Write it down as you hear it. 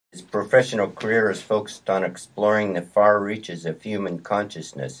His professional career is focused on exploring the far reaches of human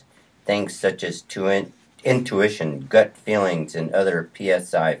consciousness, things such as intuition, gut feelings, and other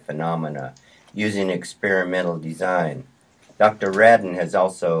PSI phenomena, using experimental design. Dr. Radin has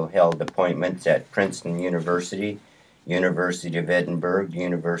also held appointments at Princeton University, University of Edinburgh,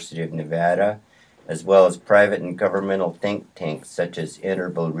 University of Nevada, as well as private and governmental think tanks such as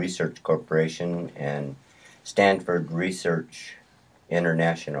Interval Research Corporation and Stanford Research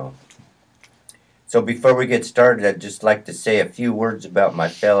International. So before we get started, I'd just like to say a few words about my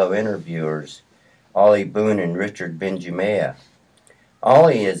fellow interviewers, Olly Boon and Richard Benjumea.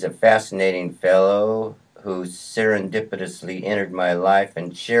 Olly is a fascinating fellow who serendipitously entered my life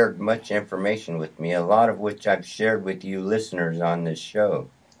and shared much information with me, a lot of which I've shared with you listeners on this show.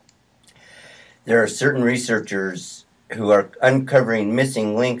 There are certain researchers who are uncovering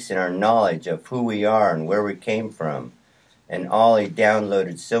missing links in our knowledge of who we are and where we came from. And Olly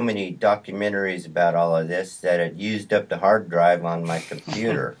downloaded so many documentaries about all of this that it used up the hard drive on my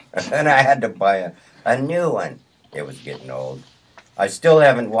computer. And I had to buy a new one. It was getting old. I still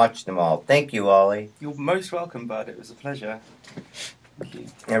haven't watched them all. Thank you, Olly. You're most welcome, bud. It was a pleasure. Thank you.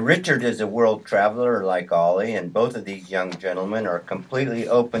 Now, Richard is a world traveler like Olly, and both of these young gentlemen are completely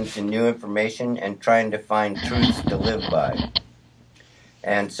open to new information and trying to find truths to live by.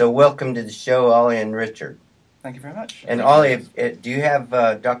 And so welcome to the show, Olly and Richard. Thank you very much. And Olly, do you have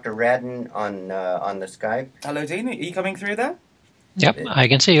Dr. Radin on the Skype? Hello, Dean. Are you coming through there? Yep, I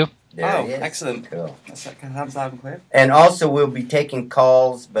can see you. There he is. Excellent. Cool. That's sounds loud and clear. And also, we'll be taking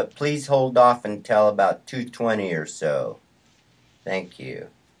calls, but please hold off until about 2:20 or so. Thank you.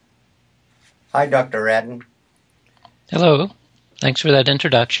 Hi, Dr. Radin. Hello. Thanks for that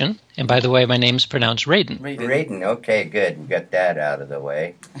introduction. And by the way, my name's pronounced Radin. Radin. Okay, good. We got that out of the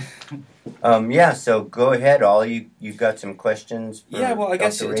way. So go ahead, Olly. You got some questions for Yeah, well, I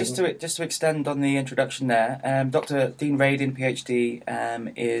guess Dr. just to extend on the introduction there, Dr. Dean Radin, PhD,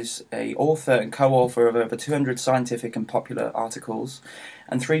 is a author and co-author of over 200 scientific and popular articles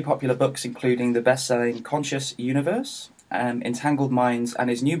and 3 popular books, including the best-selling Conscious Universe, Entangled Minds, and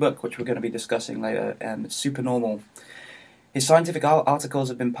his new book, which we're going to be discussing later, Supernormal. His scientific articles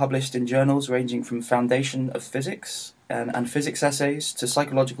have been published in journals ranging from Foundation of Physics and Physics Essays to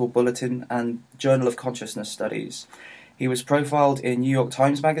Psychological Bulletin and Journal of Consciousness Studies. He was profiled in New York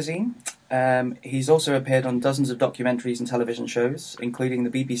Times Magazine. He's also appeared on dozens of documentaries and television shows, including the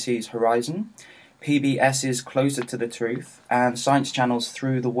BBC's Horizon, PBS's Closer to the Truth, and Science Channel's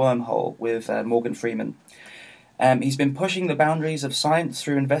Through the Wormhole with Morgan Freeman. He's been pushing the boundaries of science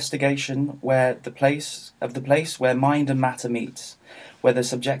through investigation where the place where mind and matter meet, where the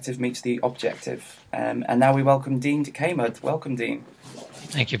subjective meets the objective. And now we welcome Dean to Kmud. Welcome, Dean.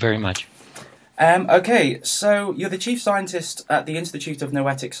 Thank you very much. Okay, so you're the chief scientist at the Institute of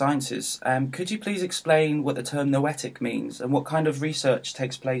Noetic Sciences. Could you please explain what the term noetic means and what kind of research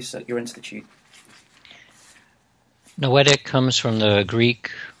takes place at your institute? Noetic comes from the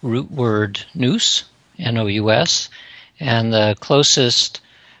Greek root word nous, N-O-U-S, and the closest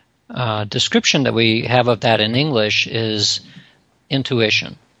description that we have of that in English is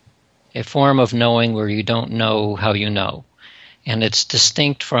intuition, a form of knowing where you don't know how you know. And it's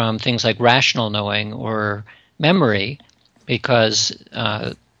distinct from things like rational knowing or memory because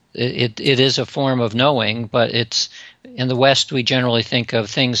it is a form of knowing, but it's in the West we generally think of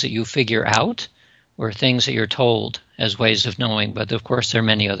things that you figure out or things that you're told as ways of knowing, but of course there are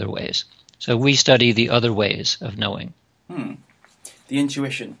many other ways. So we study the other ways of knowing. The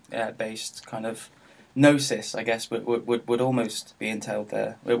intuition-based kind of gnosis, I guess, would almost be entailed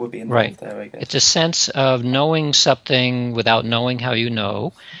there. It would be involved there, I guess. It's a sense of knowing something without knowing how you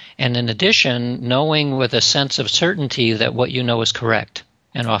know, and in addition, knowing with a sense of certainty that what you know is correct,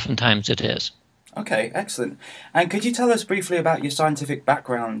 and oftentimes it is. Okay, excellent. And could you tell us briefly about your scientific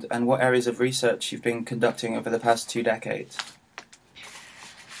background and what areas of research you've been conducting over the past 2 decades?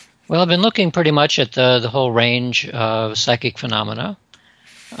 Well, I've been looking pretty much at the whole range of psychic phenomena.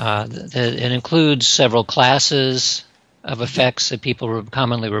 It includes several classes of effects that people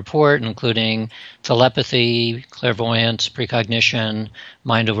commonly report, including telepathy, clairvoyance, precognition,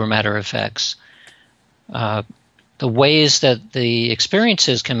 mind over matter effects. The ways that the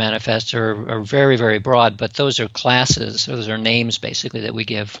experiences can manifest are very, very broad, but those are classes, those are names basically that we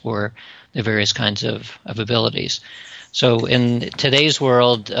give for the various kinds of abilities. So in today's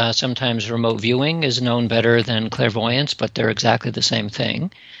world, sometimes remote viewing is known better than clairvoyance, but they're exactly the same thing.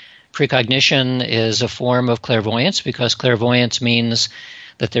 Precognition is a form of clairvoyance because clairvoyance means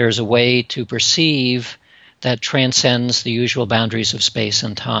that there is a way to perceive that transcends the usual boundaries of space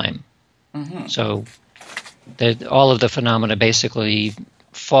and time. Mm-hmm. So all of the phenomena basically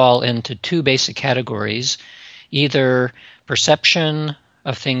fall into two basic categories, either perception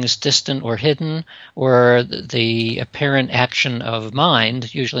of things distant or hidden, or the apparent action of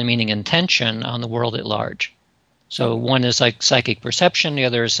mind, usually meaning intention, on the world at large. So one is like psychic perception, the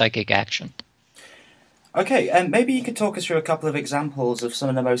other is psychic action. Okay, and maybe you could talk us through a couple of examples of some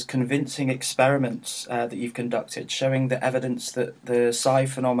of the most convincing experiments that you've conducted, showing the evidence that the psi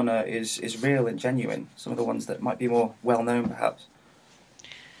phenomena is real and genuine, some of the ones that might be more well-known perhaps.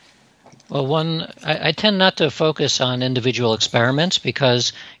 Well, I tend not to focus on individual experiments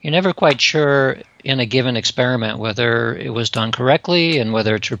because you're never quite sure in a given experiment whether it was done correctly and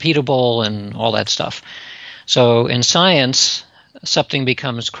whether it's repeatable and all that stuff. So in science, something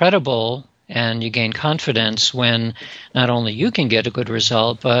becomes credible and you gain confidence when not only you can get a good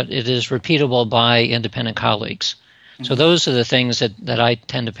result, but it is repeatable by independent colleagues. Mm-hmm. So those are the things that I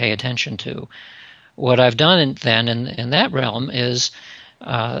tend to pay attention to. What I've done then in that realm is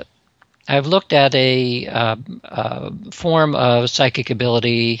I've looked at a form of psychic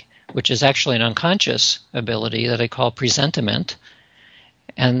ability, which is actually an unconscious ability that I call presentiment.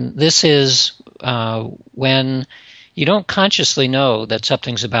 And this is when you don't consciously know that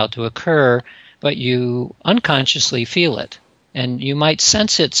something's about to occur, but you unconsciously feel it. And you might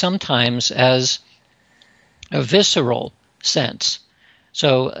sense it sometimes as a visceral sense.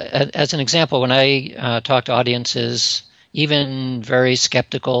 So as an example, when I talk to audiences, even very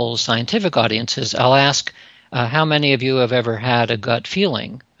skeptical scientific audiences, I'll ask, how many of you have ever had a gut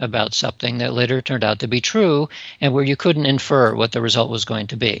feeling about something that later turned out to be true and where you couldn't infer what the result was going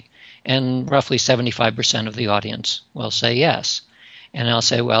to be? And roughly 75% of the audience will say yes. And I'll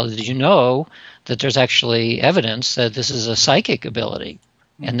say, well, did you know that there's actually evidence that this is a psychic ability?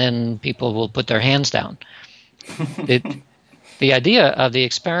 And then people will put their hands down. The idea of the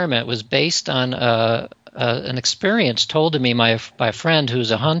experiment was based on an experience told to me by a friend who's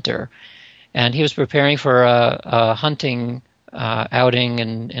a hunter. And he was preparing for a hunting outing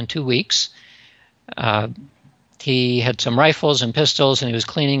in 2 weeks. He had some rifles and pistols, and he was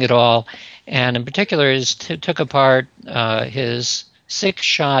cleaning it all. And in particular, he took apart his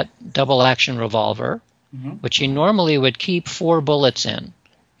 6-shot double-action revolver, which he normally would keep 4 bullets in.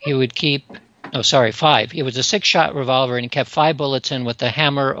 He would keep, 5. It was a 6-shot revolver, and he kept 5 bullets in with the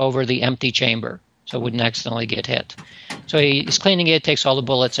hammer over the empty chamber, so it wouldn't accidentally get hit. So he's cleaning it, takes all the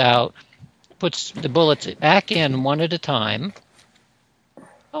bullets out, puts the bullets back in one at a time.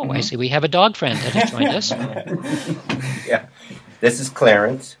 Oh, I see. We have a dog friend that has joined us. Yeah. This is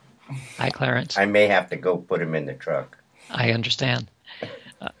Clarence. Hi, Clarence. I may have to go put him in the truck. I understand.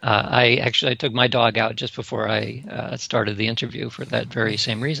 I took my dog out just before I started the interview for that very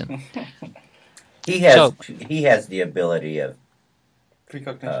same reason. He has the ability of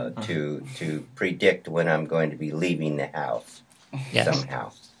Precognition. to predict when I'm going to be leaving the house. Yes.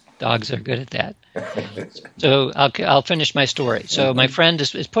 Somehow. Dogs are good at that. So I'll finish my story. So my friend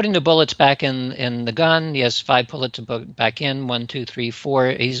is putting the bullets back in the gun. He has 5 bullets back in, 1, 2, 3, 4.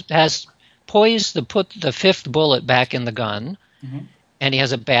 He has poised to put the 5th bullet back in the gun, and he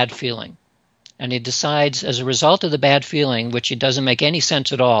has a bad feeling. And he decides, as a result of the bad feeling, which it doesn't make any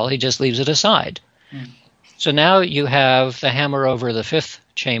sense at all, he just leaves it aside. So now you have the hammer over the 5th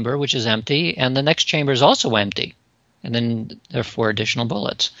chamber, which is empty, and the next chamber is also empty. And then there are 4 additional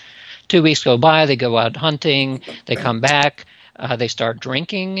bullets. 2 weeks go by, they go out hunting, they come back, they start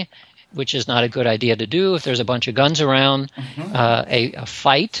drinking, which is not a good idea to do if there's a bunch of guns around. A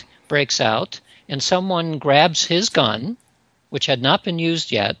fight breaks out, and someone grabs his gun, which had not been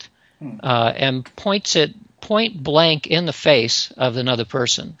used yet, and points it point blank in the face of another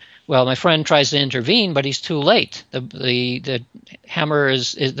person. Well, my friend tries to intervene, but he's too late. The hammer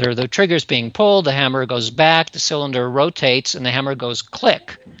the trigger's being pulled, the hammer goes back, the cylinder rotates, and the hammer goes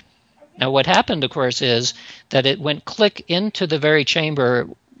click. Now, what happened, of course, is that it went click into the very chamber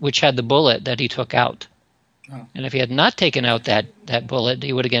which had the bullet that he took out. Oh. And if he had not taken out that bullet,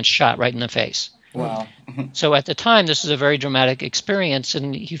 he would have gotten shot right in the face. Wow. So at the time, this is a very dramatic experience,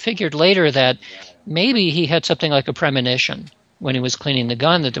 and he figured later that maybe he had something like a premonition when he was cleaning the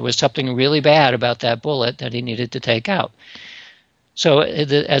gun, that there was something really bad about that bullet that he needed to take out. So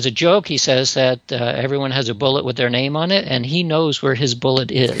as a joke, he says that everyone has a bullet with their name on it, and he knows where his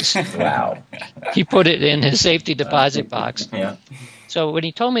bullet is. Wow. He put it in his safety deposit box. Yeah. So when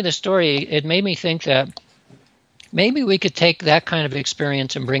he told me the story, it made me think that maybe we could take that kind of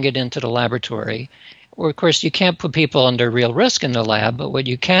experience and bring it into the laboratory. Or, of course, you can't put people under real risk in the lab, but what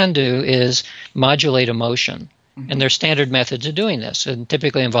you can do is modulate emotion. And there's standard methods of doing this. It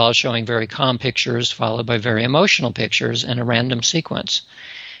typically involves showing very calm pictures followed by very emotional pictures in a random sequence.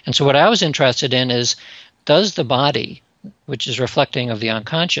 And so what I was interested in is, does the body which is reflecting of the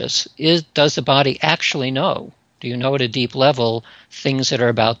unconscious, does the body actually know? Do you know at a deep level things that are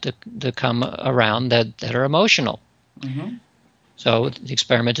about to come around that are emotional? Mm-hmm. So the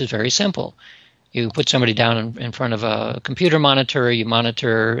experiment is very simple. You put somebody down in front of a computer monitor, you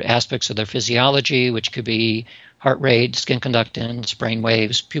monitor aspects of their physiology, which could be heart rate, skin conductance, brain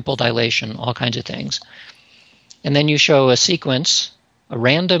waves, pupil dilation, all kinds of things. And then you show a sequence, a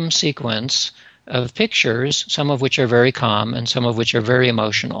random sequence of pictures, some of which are very calm and some of which are very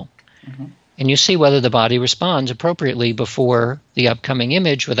emotional. Mm-hmm. And you see whether the body responds appropriately before the upcoming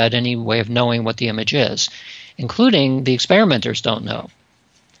image without any way of knowing what the image is, including the experimenters don't know.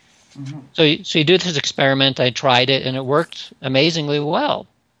 Mm-hmm. So you do this experiment, I tried it, and it worked amazingly well,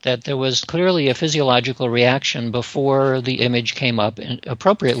 that there was clearly a physiological reaction before the image came up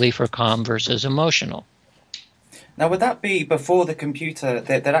appropriately for calm versus emotional. Now, would that be before the computer,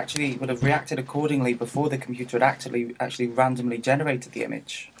 that actually would have reacted accordingly before the computer had actually randomly generated the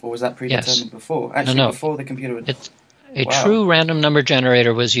image? Or was that predetermined before? Actually, No. before the computer would... A true random number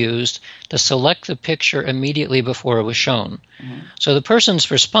generator was used to select the picture immediately before it was shown. Mm-hmm. So the person's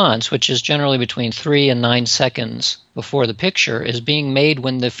response, which is generally between 3 and 9 seconds before the picture, is being made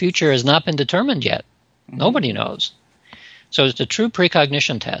when the future has not been determined yet. Mm-hmm. Nobody knows. So it's a true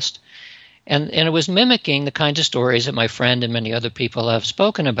precognition test. And it was mimicking the kinds of stories that my friend and many other people have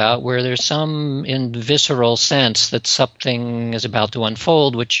spoken about, where there's some visceral sense that something is about to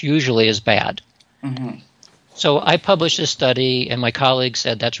unfold, which usually is bad. Mm-hmm. So I published this study, and my colleagues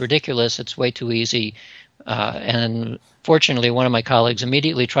said, that's ridiculous, it's way too easy. And fortunately, one of my colleagues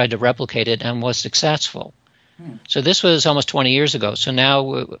immediately tried to replicate it and was successful. So this was almost 20 years ago. So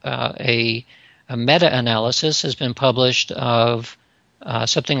now a meta-analysis has been published of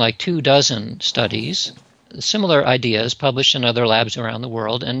something like 24 studies, similar ideas published in other labs around the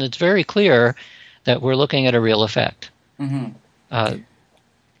world, and it's very clear that we're looking at a real effect. Mm-hmm.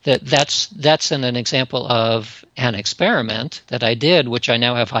 That's an example of an experiment that I did, which I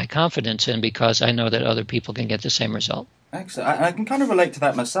now have high confidence in because I know that other people can get the same result. Excellent. I can kind of relate to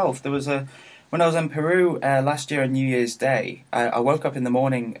that myself. There was when I was in Peru last year on New Year's Day, I woke up in the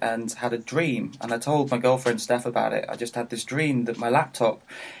morning and had a dream, and I told my girlfriend Steph about it. I just had this dream that my laptop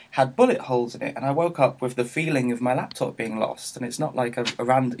had bullet holes in it, and I woke up with the feeling of my laptop being lost. And it's not like I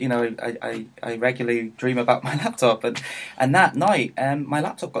regularly dream about my laptop, and that night my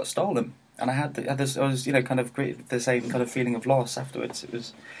laptop got stolen, and I had this, I was kind of the same kind of feeling of loss afterwards. It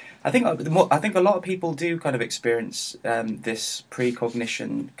was, I think a lot of people do kind of experience this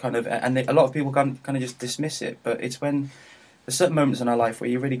precognition kind of, and a lot of people kind of just dismiss it, but it's when there's certain moments in our life where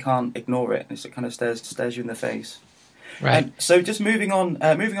you really can't ignore it, and it kind of stares you in the face. Right. So just moving on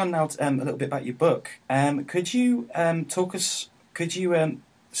now to, a little bit about your book. Could you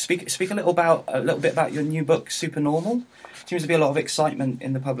speak a little bit about your new book, Supernormal? Seems to be a lot of excitement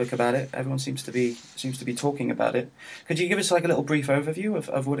in the public about it. Everyone seems to be talking about it. Could you give us like a little brief overview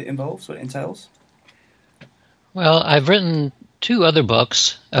of what it involves, what it entails? Well, I've written 2 other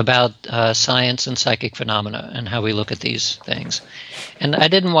books about science and psychic phenomena and how we look at these things. And I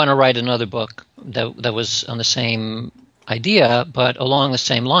didn't want to write another book that was on the same idea, but along the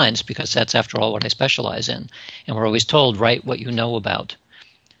same lines, because that's, after all, what I specialize in. And we're always told, write what you know about.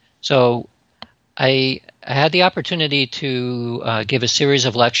 So I had the opportunity to give a series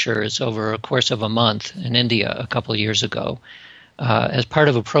of lectures over a course of a month in India a couple of years ago as part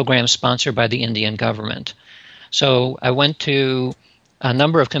of a program sponsored by the Indian government. So I went to a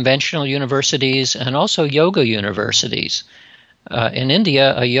number of conventional universities and also yoga universities. In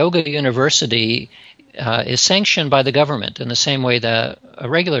India, a yoga university is sanctioned by the government in the same way that a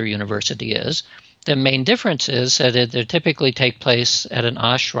regular university is. The main difference is that they typically take place at an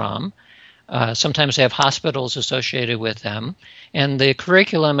ashram. Sometimes they have hospitals associated with them. And the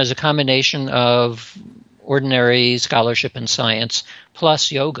curriculum is a combination of ordinary scholarship in science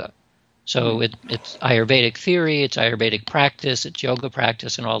plus yoga. So it's Ayurvedic theory, it's Ayurvedic practice, it's yoga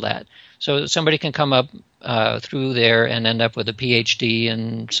practice, and all that. So somebody can come up through there and end up with a PhD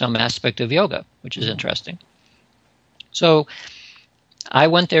in some aspect of yoga, which is interesting. So I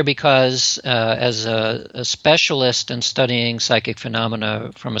went there because as a specialist in studying psychic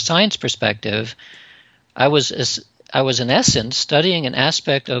phenomena from a science perspective, I was in essence studying an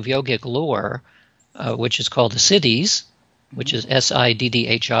aspect of yogic lore, which is called the Siddhis, which is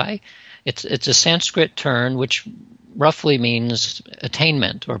Siddhi. It's a Sanskrit term which roughly means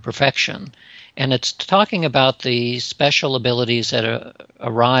attainment or perfection. And it's talking about the special abilities that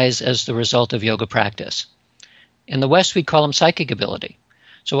arise as the result of yoga practice. In the West, we call them psychic ability.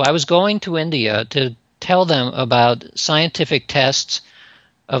 So I was going to India to tell them about scientific tests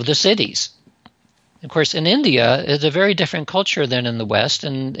of the Siddhis. Of course, in India, it's a very different culture than in the West,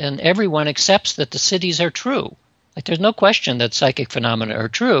 and everyone accepts that the siddhis are true. Like, there's no question that psychic phenomena are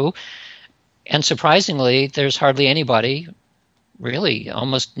true, and surprisingly, there's hardly anybody, really,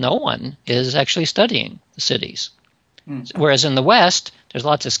 almost no one, is actually studying the siddhis. Whereas in the West, there's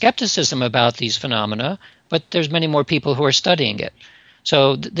lots of skepticism about these phenomena, but there's many more people who are studying it.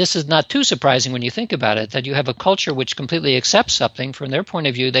 So this is not too surprising when you think about it, that you have a culture which completely accepts something. From their point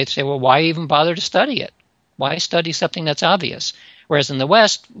of view, they'd say, well, why even bother to study it? Why study something that's obvious? Whereas in the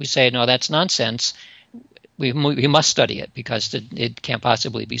West, we say, no, that's nonsense. We must study it because it can't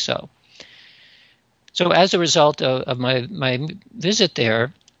possibly be so. So as a result of my visit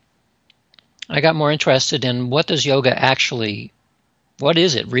there, I got more interested in what is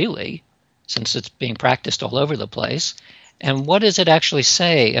it really, since it's being practiced all over the place, and what does it actually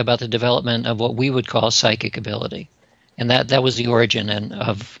say about the development of what we would call psychic ability? And that was the origin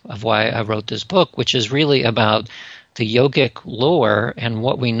of why I wrote this book, which is really about the yogic lore and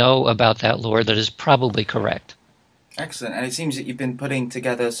what we know about that lore that is probably correct. Excellent. And it seems that you've been putting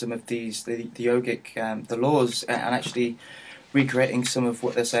together some of these, the yogic, the laws, and actually recreating some of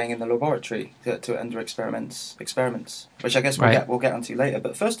what they're saying in the laboratory under experiments, which I guess we'll get onto later.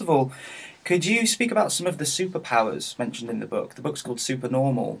 But first of all, could you speak about some of the superpowers mentioned in the book? The book's called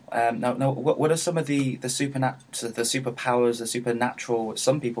Supernormal. Now, what are some of the superpowers, the supernatural, what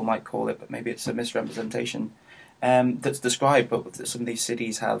some people might call it, but maybe it's a misrepresentation, that's described, but that some of these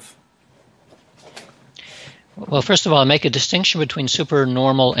cities have? Well, first of all, I make a distinction between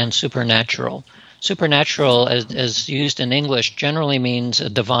supernormal and supernatural. Supernatural, as used in English, generally means a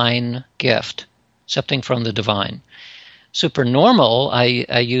divine gift, something from the divine. Supernormal,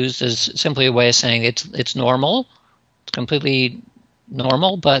 I use as simply a way of saying it's normal, it's completely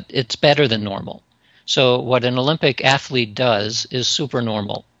normal, but it's better than normal. So what an Olympic athlete does is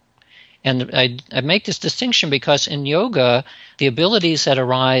supernormal. And I make this distinction because in yoga, the abilities that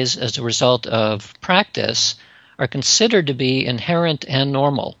arise as a result of practice are considered to be inherent and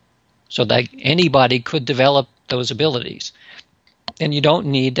normal, so that anybody could develop those abilities. And you don't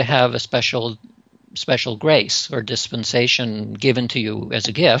need to have a special grace or dispensation given to you as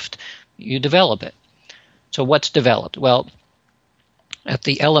a gift. You develop it. So what's developed? Well, at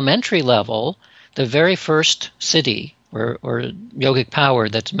the elementary level, the very first siddhi or yogic power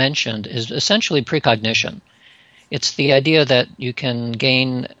that's mentioned is essentially precognition. It's the idea that you can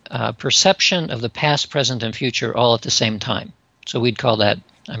gain perception of the past, present, and future all at the same time. So we'd call that,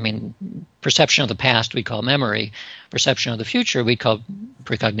 perception of the past we call memory, perception of the future we call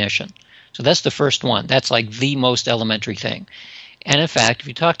precognition. So that's the first one. That's like the most elementary thing. And in fact, if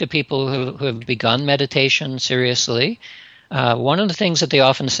you talk to people who have begun meditation seriously, one of the things that they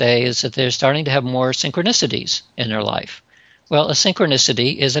often say is that they're starting to have more synchronicities in their life. Well, a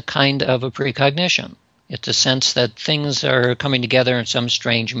synchronicity is a kind of a precognition. It's a sense that things are coming together in some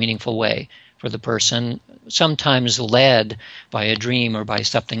strange, meaningful way for the person, sometimes led by a dream or by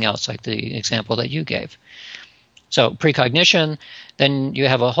something else, like the example that you gave. So precognition, then you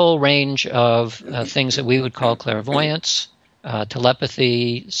have a whole range of things that we would call clairvoyance,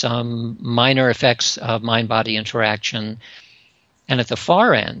 telepathy, some minor effects of mind-body interaction. And at the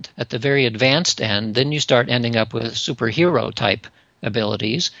far end, at the very advanced end, then you start ending up with superhero-type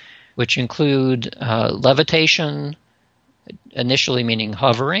abilities, which include levitation, initially meaning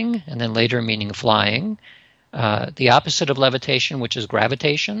hovering, and then later meaning flying. The opposite of levitation, which is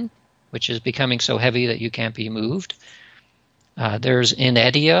gravitation, which is becoming so heavy that you can't be moved. There's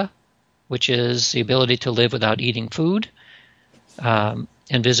inedia, which is the ability to live without eating food.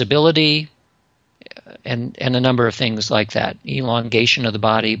 Invisibility, and a number of things like that. Elongation of the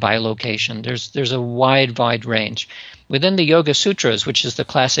body, bilocation. There's a wide range. Within the Yoga Sutras, which is the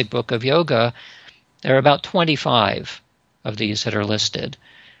classic book of yoga, there are about 25 of these that are listed.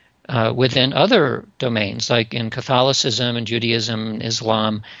 Within other domains, like in Catholicism and Judaism and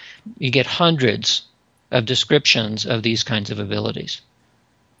Islam, you get hundreds of descriptions of these kinds of abilities.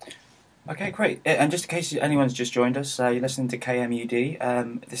 Okay, great. And just in case anyone's just joined us, you're listening to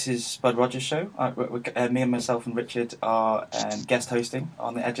KMUD. This is Bud Rogers' show. Me and myself and Richard are guest hosting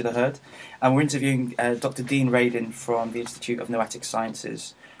on The Edge of the Herd. And we're interviewing Dr. Dean Radin from the Institute of Noetic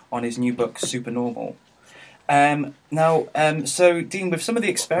Sciences on his new book, Supernormal. So Dean, with some of the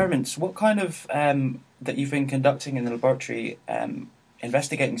experiments, what kind of, that you've been conducting in the laboratory,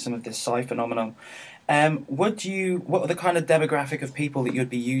 investigating some of this psi phenomenon, what are the kind of demographic of people that you'd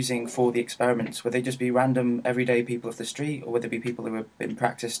be using for the experiments? Would they just be random, everyday people off the street, or would they be people who have been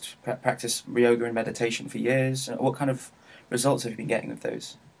practice yoga and meditation for years? What kind of results have you been getting with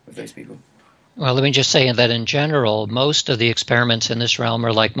those people? Well, let me just say that in general, most of the experiments in this realm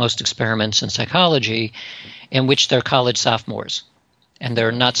are like most experiments in psychology, in which they're college sophomores, and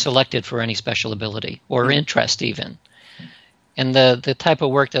they're not selected for any special ability or interest even. And the type of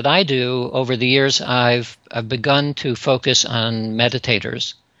work that I do over the years, I've begun to focus on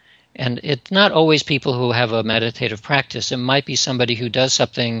meditators. And it's not always people who have a meditative practice. It might be somebody who does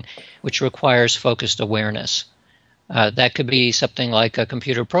something which requires focused awareness. That could be something like a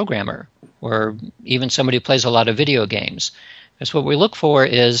computer programmer or even somebody who plays a lot of video games. Because what we look for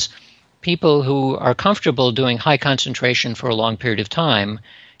is people who are comfortable doing high concentration for a long period of time,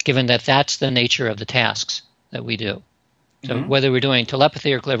 given that that's the nature of the tasks that we do. So whether we're doing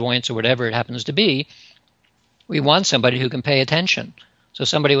telepathy or clairvoyance or whatever it happens to be, we want somebody who can pay attention. So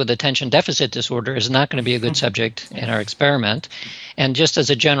somebody with attention deficit disorder is not going to be a good subject in our experiment. And just as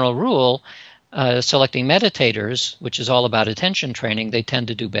a general rule, selecting meditators, which is all about attention training, they tend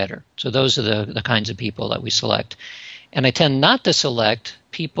to do better. So those are the kinds of people that we select. And I tend not to select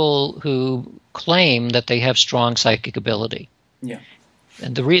people who claim that they have strong psychic ability. Yeah.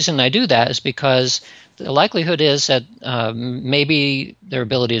 And the reason I do that is because the likelihood is that maybe their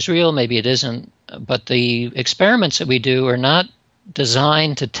ability is real, maybe it isn't, but the experiments that we do are not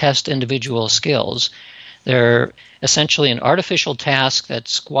designed to test individual skills. They're essentially an artificial task that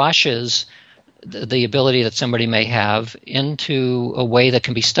squashes the ability that somebody may have into a way that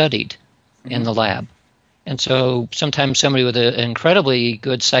can be studied in the lab. And so sometimes somebody with an incredibly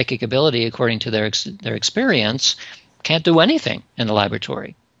good psychic ability, according to their experience, can't do anything in the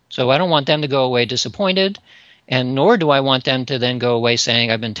laboratory. So I don't want them to go away disappointed, and nor do I want them to then go away saying,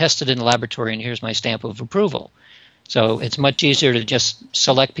 I've been tested in the laboratory and here's my stamp of approval. So it's much easier to just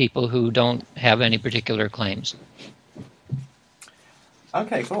select people who don't have any particular claims.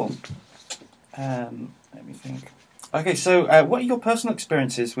 Okay, cool. Let me think. Okay, so what are your personal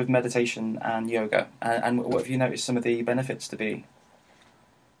experiences with meditation and yoga, and what have you noticed some of the benefits to be?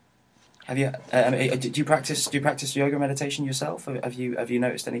 Have you do you practice yoga meditation yourself? Have you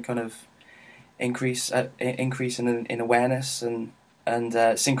noticed any kind of increase in awareness and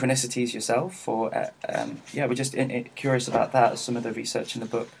synchronicities yourself? Or we're just curious about that. Some of the research in the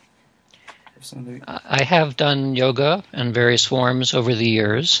book. I have done yoga in various forms over the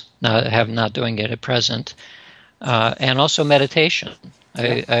years. Now, I have not doing it at present, and also meditation.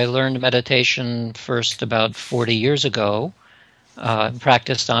 I learned meditation first about 40 years ago.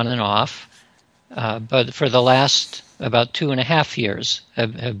 Practiced on and off, but for the last about 2.5 years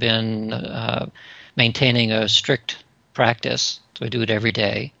have been maintaining a strict practice. So I do it every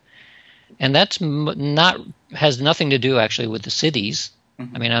day, and that's has nothing to do actually with the cities.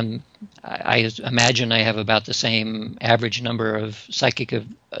 I mean, I imagine I have about the same average number of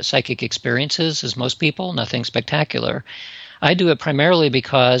psychic experiences as most people. Nothing spectacular. I do it primarily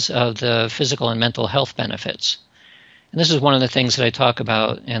because of the physical and mental health benefits. And this is one of the things that I talk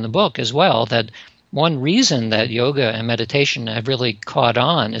about in the book as well, that one reason that yoga and meditation have really caught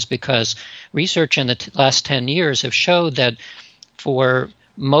on is because research in the last 10 years have showed that for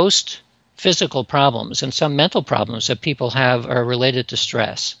most physical problems and some mental problems that people have are related to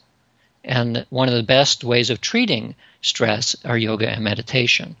stress. And one of the best ways of treating stress are yoga and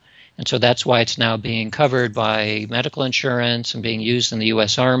meditation. And so that's why it's now being covered by medical insurance and being used in the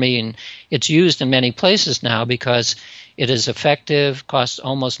U.S. Army. And it's used in many places now because it is effective, costs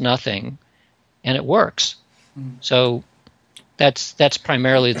almost nothing, and it works. So that's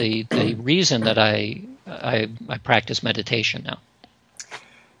primarily the reason that I practice meditation now.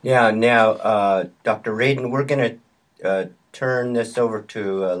 Yeah, now, Dr. Radin, we're going to turn this over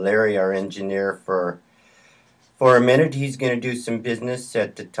to Larry, our engineer, for a minute. He's going to do some business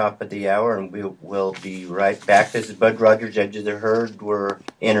at the top of the hour, and we'll be right back. This is Bud Rogers, Edge of the Herd. We're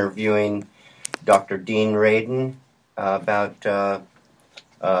interviewing Dr. Dean Radin about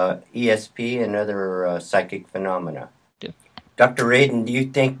ESP and other psychic phenomena. Yeah. Dr. Radin, do you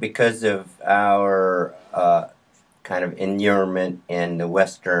think because of our kind of inurement in the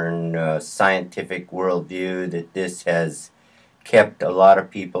Western scientific worldview that this has kept a lot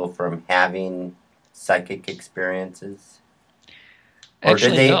of people from having psychic experiences?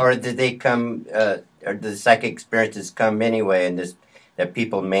 Actually, or did they come, or the psychic experiences come anyway, and that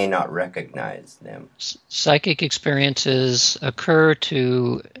people may not recognize them? Psychic experiences occur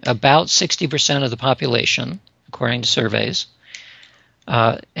to about 60% of the population, according to surveys,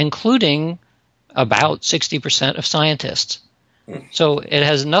 including about 60% of scientists. So it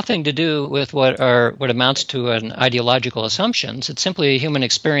has nothing to do with what amounts to an ideological assumptions. It's simply a human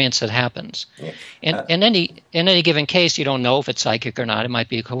experience that happens. Yeah. In any given case, you don't know if it's psychic or not. It might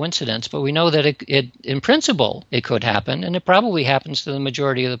be a coincidence, but we know that it in principle it could happen, and it probably happens to the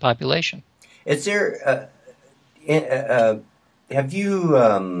majority of the population. Is there, have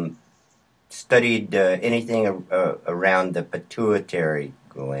you studied anything around the pituitary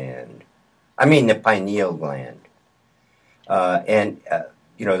gland? I mean, the pineal gland.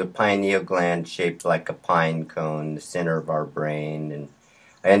 The pineal gland shaped like a pine cone, the center of our brain. And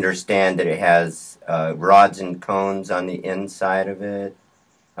I understand that it has rods and cones on the inside of it,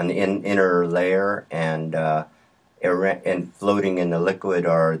 on the inner layer, and floating in the liquid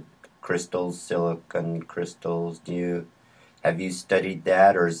are crystals, silicon crystals. Have you studied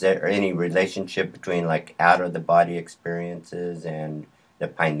that, or is there any relationship between like out of the body experiences and the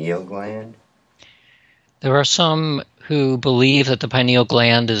pineal gland? There are some who believe that the pineal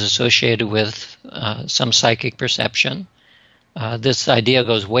gland is associated with some psychic perception. This idea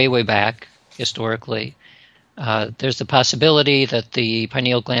goes way, way back historically. There's the possibility that the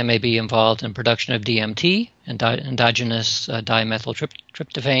pineal gland may be involved in production of DMT, endogenous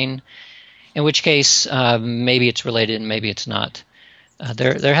dimethyltryptophan, in which case maybe it's related and maybe it's not.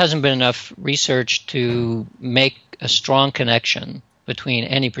 There hasn't been enough research to make a strong connection between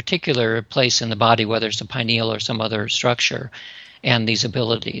any particular place in the body, whether it's the pineal or some other structure, and these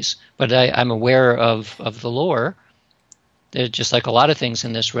abilities. But I'm aware of the lore. They're just like a lot of things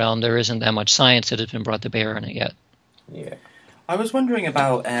in this realm, there isn't that much science that has been brought to bear on it yet. Yeah. I was wondering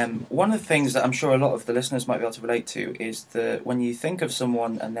about one of the things that I'm sure a lot of the listeners might be able to relate to is that when you think of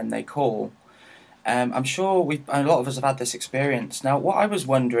someone and then they call, I'm sure a lot of us have had this experience. Now, what I was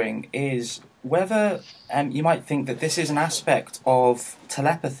wondering is whether you might think that this is an aspect of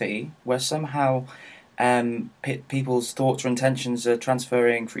telepathy where somehow people's thoughts or intentions are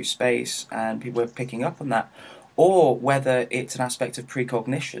transferring through space and people are picking up on that, or whether it's an aspect of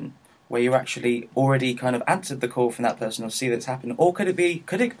precognition where you actually already kind of answered the call from that person or see that's happened, or could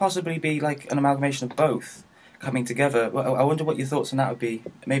it possibly be like an amalgamation of both coming together? Well, I wonder what your thoughts on that would be,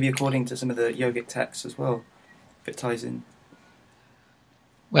 maybe according to some of the yogic texts as well, if it ties in.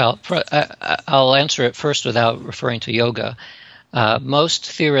 Well, I'll answer it first without referring to yoga.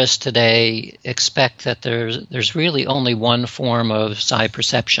 Most theorists today expect that there's really only one form of psi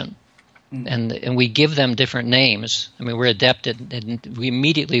perception. And we give them different names. I mean, we're adept at, and we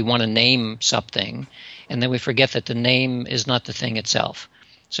immediately want to name something, and then we forget that the name is not the thing itself.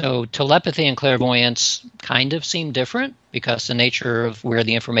 So telepathy and clairvoyance kind of seem different because the nature of where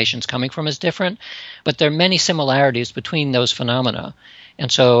the information is coming from is different, but there are many similarities between those phenomena. And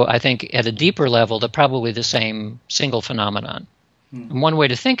so I think at a deeper level, they're probably the same single phenomenon. And one way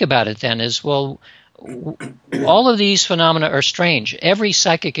to think about it then is, well, all of these phenomena are strange. Every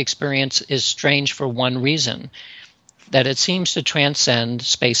psychic experience is strange for one reason, that it seems to transcend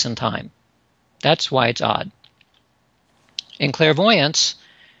space and time. That's why it's odd. In clairvoyance,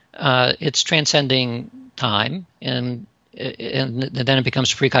 it's transcending time, and then it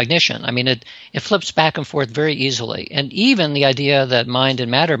becomes precognition. I mean, it flips back and forth very easily. And even the idea that mind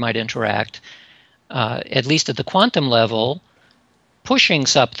and matter might interact, at least at the quantum level, pushing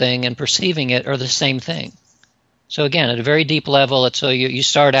something and perceiving it are the same thing. So again, at a very deep level, so you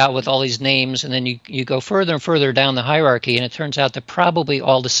start out with all these names, and then you go further and further down the hierarchy, and it turns out they're probably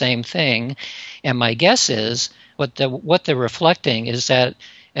all the same thing. And my guess is what they're reflecting is that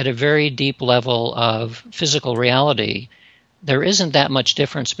at a very deep level of physical reality, there isn't that much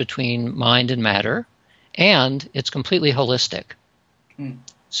difference between mind and matter, and it's completely holistic.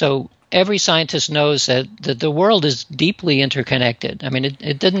 So every scientist knows that the world is deeply interconnected. I mean,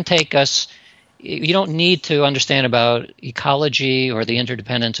 it didn't take us, you don't need to understand about ecology or the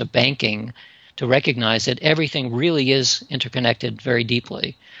interdependence of banking to recognize that everything really is interconnected very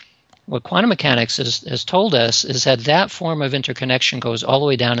deeply. What quantum mechanics has told us is that form of interconnection goes all the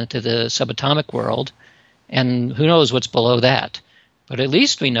way down into the subatomic world, and who knows what's below that. But at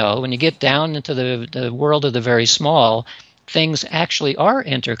least we know when you get down into the world of the very small, things actually are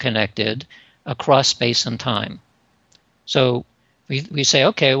interconnected across space and time. So we say,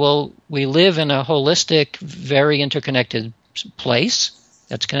 okay, well, we live in a holistic, very interconnected place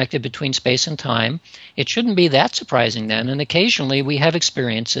that's connected between space and time. It shouldn't be that surprising then, and occasionally we have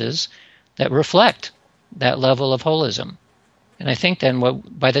experiences that reflect that level of holism. And I think then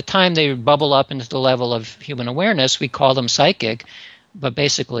by the time they bubble up into the level of human awareness, we call them psychic, but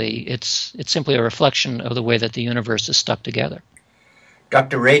basically it's simply a reflection of the way that the universe is stuck together.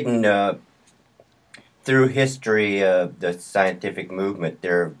 Dr. Radin, through history of the scientific movement,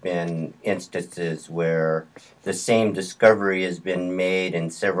 there have been instances where the same discovery has been made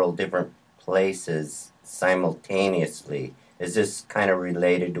in several different places simultaneously. Is this kind of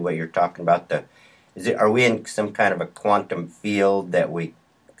related to what you're talking about? Are we in some kind of a quantum field that we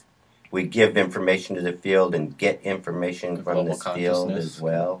give information to the field and get information from this field as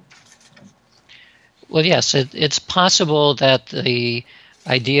well? Well, yes, it's possible that the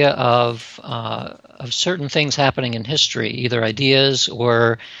idea of certain things happening in history, either ideas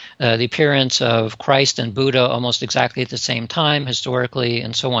or the appearance of Christ and Buddha almost exactly at the same time historically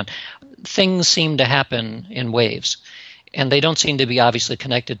and so on, things seem to happen in waves, and they don't seem to be obviously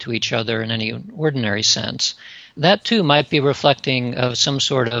connected to each other in any ordinary sense. That too might be reflecting of some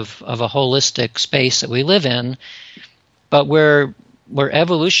sort of a holistic space that we live in, but we're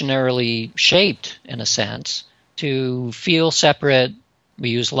evolutionarily shaped, in a sense, to feel separate. We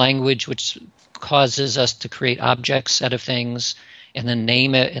use language which causes us to create objects out of things and then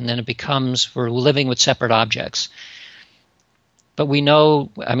name it, and then it becomes we're living with separate objects. But we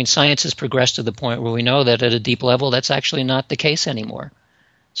know, I mean, science has progressed to the point where we know that at a deep level that's actually not the case anymore.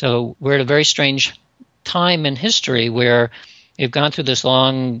 So we're at a very strange time in history where we've gone through this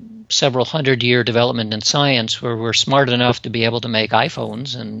long, several hundred-year development in science where we're smart enough to be able to make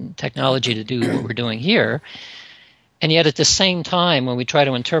iPhones and technology to do what we're doing here. And yet at the same time, when we try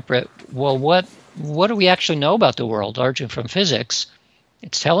to interpret, well, what do we actually know about the world, largely from physics,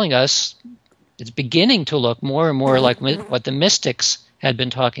 it's telling us, it's beginning to look more and more like what the mystics had been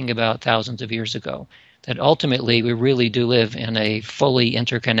talking about thousands of years ago, that ultimately we really do live in a fully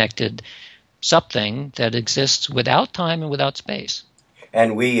interconnected something that exists without time and without space.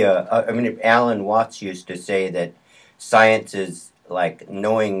 And Alan Watts used to say that science is like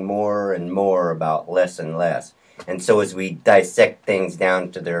knowing more and more about less and less. And so as we dissect things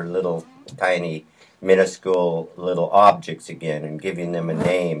down to their little tiny, minuscule little objects again and giving them a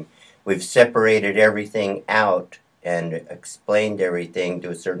name, we've separated everything out and explained everything to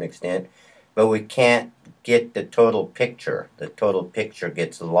a certain extent, but we can't get the total picture. The total picture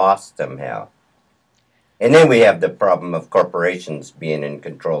gets lost somehow. And then we have the problem of corporations being in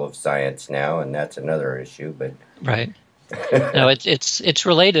control of science now, and that's another issue. But right. No, it's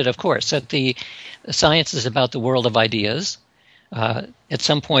related, of course. That the science is about the world of ideas. At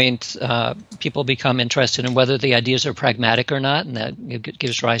some point, people become interested in whether the ideas are pragmatic or not, and that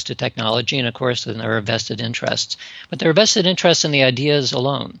gives rise to technology. And of course, then there are vested interests. But there are vested interests in the ideas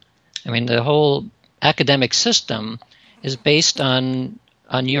alone. I mean, the whole academic system is based on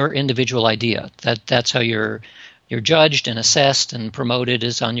your individual idea. That's how you're judged and assessed and promoted,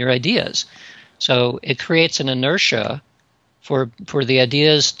 is on your ideas. So it creates an inertia for the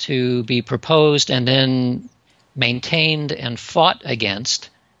ideas to be proposed and then maintained and fought against,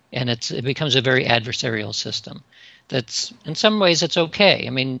 and it becomes a very adversarial system. That's, in some ways, it's okay.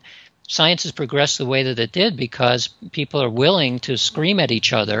 I mean, science has progressed the way that it did because people are willing to scream at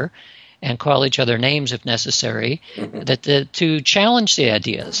each other and call each other names if necessary, to challenge the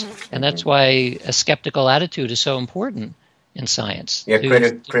ideas. And that's why a skeptical attitude is so important in science. Yeah,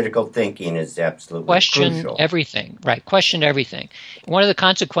 critical thinking is absolutely question crucial. Everything, right? Question everything. One of the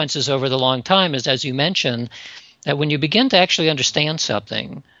consequences over the long time is, as you mentioned, that when you begin to actually understand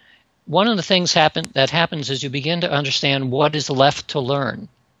something, one of the things that happens is you begin to understand what is left to learn.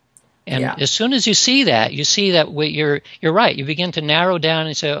 And as soon as you see that you're right. You begin to narrow down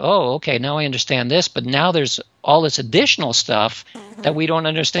and say, oh, okay, now I understand this, but now there's all this additional stuff that we don't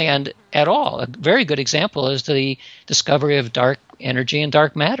understand at all. A very good example is the discovery of dark energy and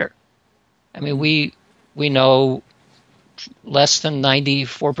dark matter. I mean, we know less than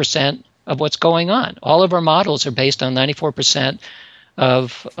 94% of what's going on. All of our models are based on 94%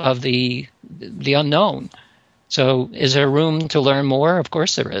 of the unknown. So is there room to learn more? Of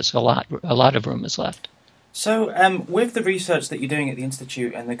course there is. A lot of room is left. So with the research that you're doing at the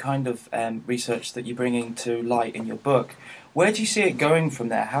Institute and the kind of research that you're bringing to light in your book, where do you see it going from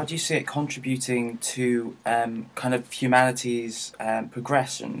there? How do you see it contributing to kind of humanity's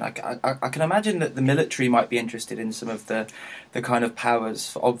progression? Like I can imagine that the military might be interested in some of the kind of powers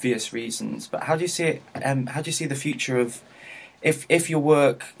for obvious reasons, but how do you see it? How do you see the future of if your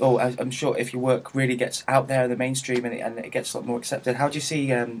work, or I'm sure if your work really gets out there in the mainstream and it gets a lot more accepted, how do you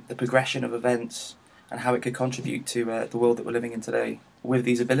see the progression of events and how it could contribute to the world that we're living in today with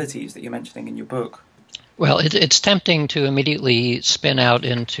these abilities that you're mentioning in your book? Well, it's tempting to immediately spin out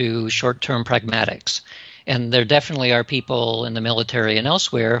into short-term pragmatics. And there definitely are people in the military and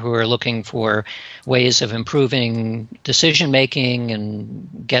elsewhere who are looking for ways of improving decision-making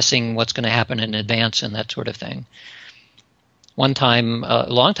and guessing what's going to happen in advance and that sort of thing. One time, a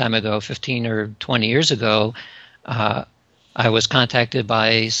long time ago, 15 or 20 years ago, I was contacted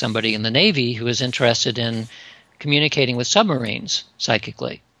by somebody in the Navy who was interested in communicating with submarines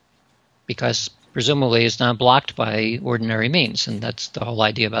psychically, because presumably it's not blocked by ordinary means, and that's the whole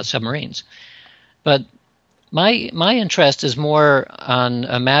idea about submarines. But my interest is more on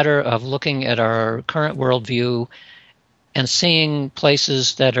a matter of looking at our current worldview and seeing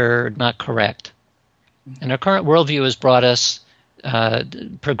places that are not correct. And our current worldview has brought us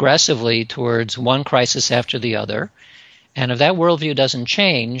progressively towards one crisis after the other. And if that worldview doesn't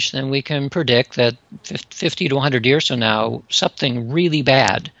change, then we can predict that 50 to 100 years from now, something really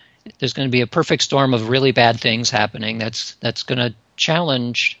bad, there's going to be a perfect storm of really bad things happening that's going to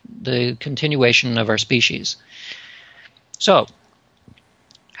challenge the continuation of our species. So,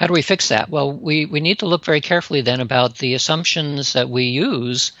 how do we fix that? Well, we need to look very carefully then about the assumptions that we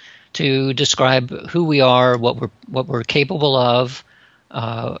use to describe who we are, what we're capable of,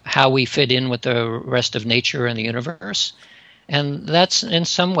 how we fit in with the rest of nature and the universe. And that's in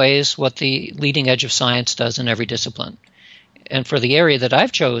some ways what the leading edge of science does in every discipline. And for the area that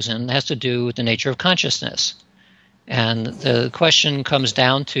I've chosen, it has to do with the nature of consciousness. And the question comes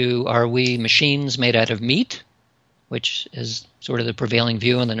down to, are we machines made out of meat, which is sort of the prevailing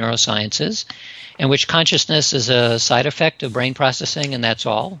view in the neurosciences, in which consciousness is a side effect of brain processing and that's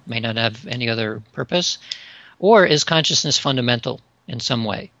all, may not have any other purpose? Or is consciousness fundamental in some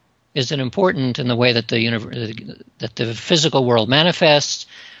way? Is it important in the way that the physical world manifests?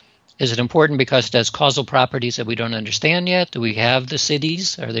 Is it important because it has causal properties that we don't understand yet? Do we have the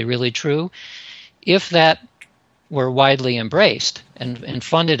cities? Are they really true? If that were widely embraced and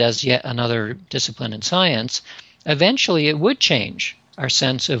funded as yet another discipline in science, eventually it would change our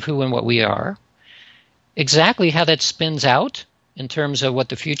sense of who and what we are. Exactly how that spins out in terms of what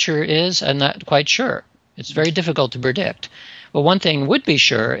the future is, I'm not quite sure. It's very difficult to predict. But one thing would be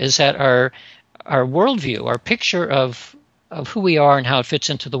sure is that our worldview, our picture of who we are and how it fits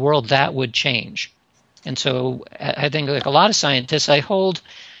into the world, that would change. And so I think, like a lot of scientists, I hold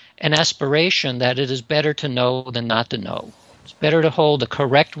an aspiration that it is better to know than not to know. It's better to hold a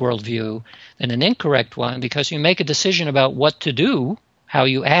correct worldview than an incorrect one, because you make a decision about what to do, how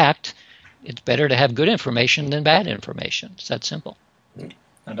you act. It's better to have good information than bad information. It's that simple.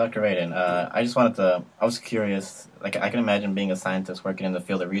 Now, Dr. Radin, I was curious, like I can imagine being a scientist working in the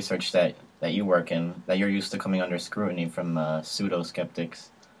field of research that you work in, that you're used to coming under scrutiny from pseudo-skeptics.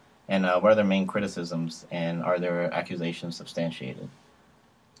 And what are their main criticisms, and are their accusations substantiated?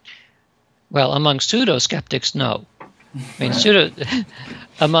 Well, among pseudo-skeptics, no. I mean,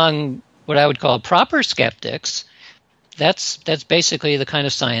 among what I would call proper skeptics, that's basically the kind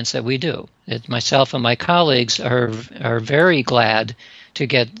of science that we do. Myself and my colleagues are very glad to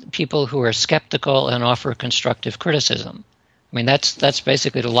get people who are skeptical and offer constructive criticism. I mean, that's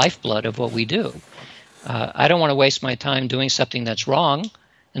basically the lifeblood of what we do. I don't want to waste my time doing something that's wrong.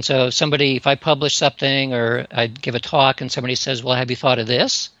 And so if I publish something or I give a talk and somebody says, well, have you thought of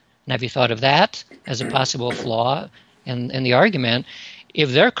this? And have you thought of that as a possible flaw in the argument?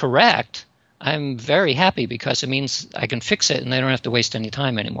 If they're correct, I'm very happy, because it means I can fix it and they don't have to waste any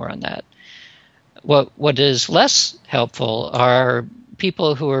time anymore on that. What is less helpful are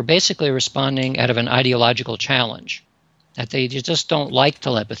people who are basically responding out of an ideological challenge, that they just don't like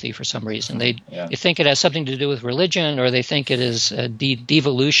telepathy for some reason. They think it has something to do with religion, or they think it is a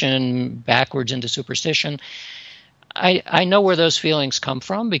devolution backwards into superstition. I know where those feelings come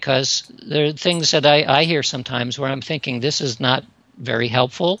from, because there are things that I hear sometimes where I'm thinking this is not very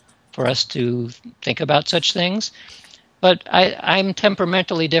helpful for us to think about such things. But I'm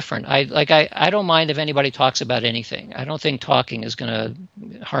temperamentally different. I don't mind if anybody talks about anything. I don't think talking is going to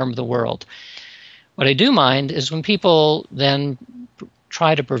harm the world. What I do mind is when people then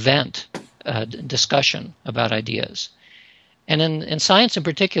try to prevent discussion about ideas. And in science in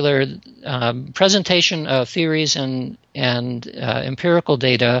particular, presentation of theories and empirical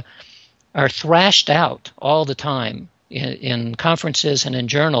data are thrashed out all the time in conferences and in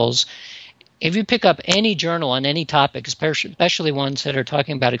journals. If you pick up any journal on any topic, especially ones that are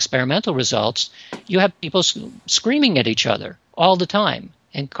talking about experimental results, you have people screaming at each other all the time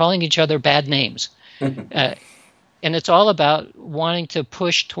and calling each other bad names. And it's all about wanting to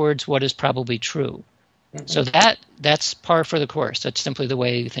push towards what is probably true. So that's par for the course. That's simply the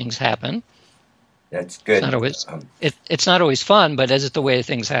way things happen. That's good. It's not always fun, but that's the way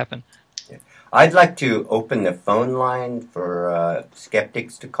things happen. I'd like to open the phone line for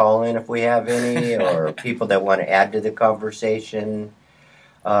skeptics to call in if we have any, or people that want to add to the conversation.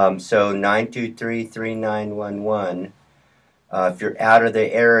 So 923-3911. If you're out of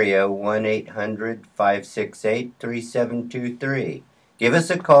the area, 1-800-568-3723. Give us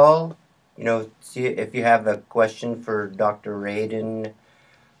a call. See if you have a question for Dr. Radin,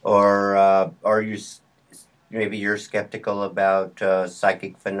 or maybe you're skeptical about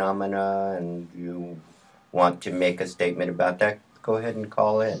psychic phenomena and you want to make a statement about that, go ahead and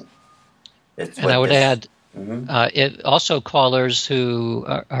call in. And I would add, it also callers who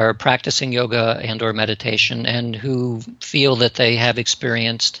are practicing yoga and or meditation and who feel that they have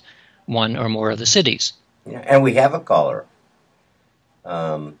experienced one or more of the cities. Yeah, and we have a caller.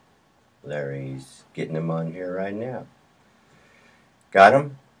 Larry's getting him on here right now. Got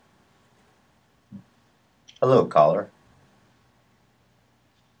him? Hello, caller.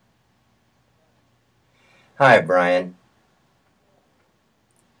 Hi, Brian.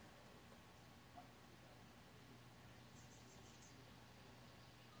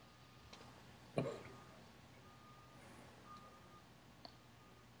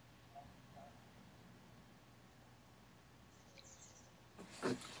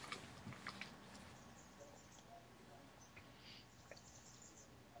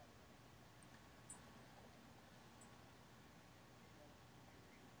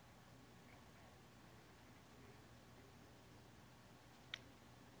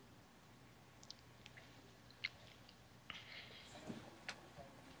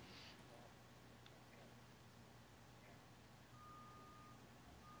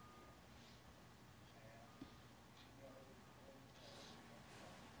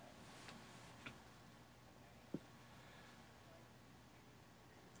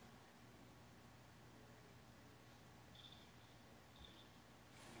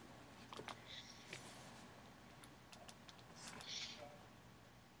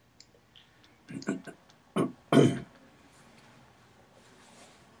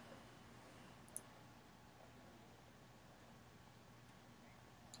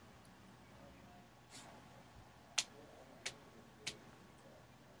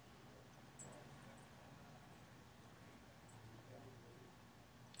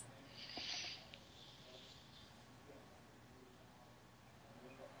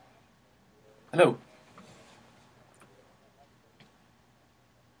 Hello.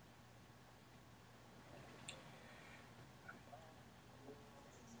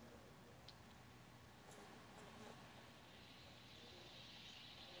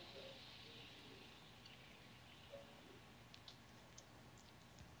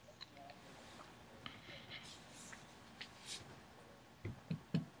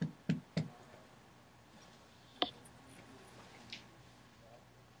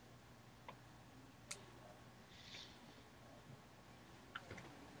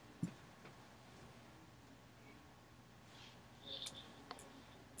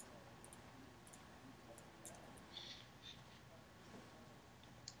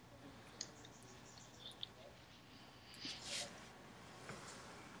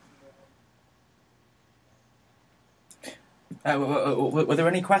 Were there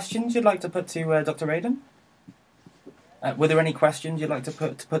any questions you'd like to put to Dr. Radin? Were there any questions you'd like to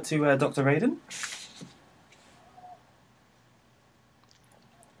put to Dr. Radin?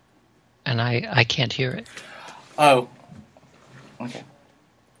 And I can't hear it. Oh. Okay.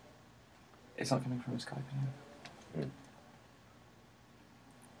 It's not coming from Skype anymore.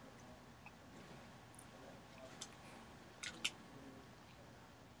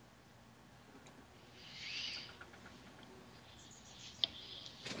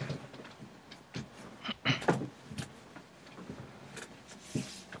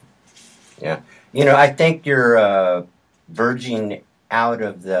 Yeah. You know, I think you're verging out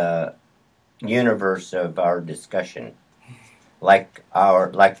of the universe of our discussion, like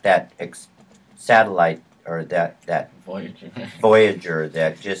that satellite or that Voyager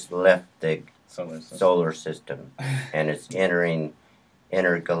that just left the solar system and is entering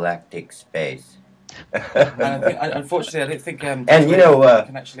intergalactic space. Unfortunately, I don't think and you know,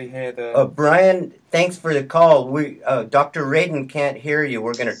 can actually hear the. Brian, thanks for the call. We Dr. Radin can't hear you.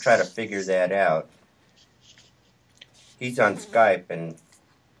 We're going to try to figure that out. He's on Skype, and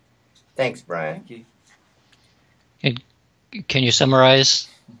thanks, Brian. Thank you. Can you summarize?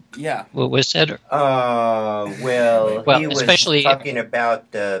 Yeah. What was said? Well, he was especially talking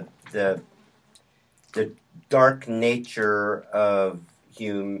about the dark nature of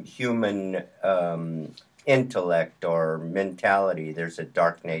human intellect or mentality. There's a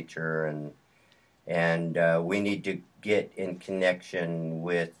dark nature, and we need to get in connection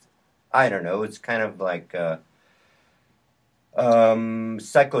with, I don't know, it's kind of like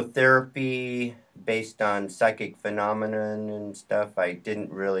psychotherapy based on psychic phenomenon and stuff. I didn't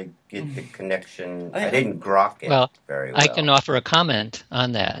really get the connection. I didn't grok it very well. I can offer a comment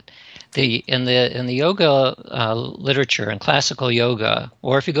on that. In the yoga literature and classical yoga,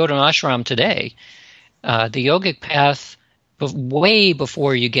 or if you go to an ashram today, the yogic path, way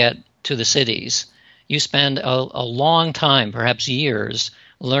before you get to the cities, you spend a long time, perhaps years,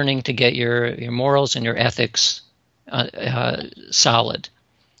 learning to get your morals and your ethics solid.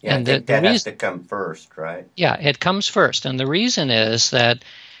 Yeah, and I think that has to come first, right? Yeah, it comes first. And the reason is that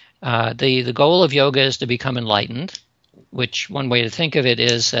the goal of yoga is to become enlightened, which one way to think of it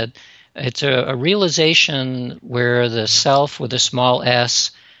is that It's a realization where the self with a small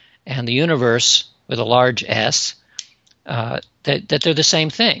s and the universe with a large S, that they're the same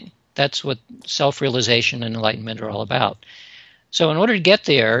thing. That's what self-realization and enlightenment are all about. So in order to get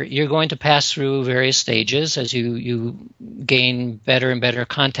there, you're going to pass through various stages as you gain better and better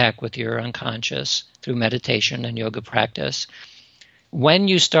contact with your unconscious through meditation and yoga practice. When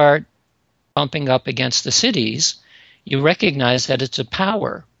you start bumping up against the cities, you recognize that it's a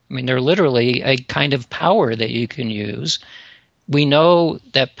power. I mean, they're literally a kind of power that you can use. We know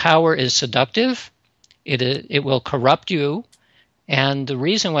that power is seductive. It will corrupt you. And the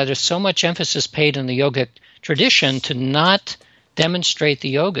reason why there's so much emphasis paid in the yogic tradition to not demonstrate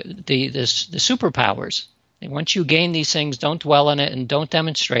the superpowers. And once you gain these things, don't dwell on it and don't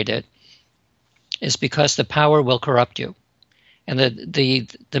demonstrate it, is because the power will corrupt you. And the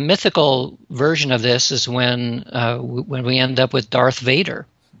mythical version of this is when we end up with Darth Vader,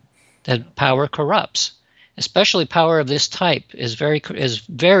 that power corrupts. Especially power of this type is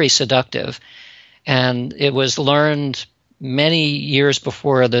very seductive, and it was learned many years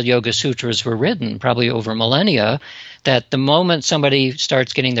before the Yoga Sutras were written, probably over millennia, that the moment somebody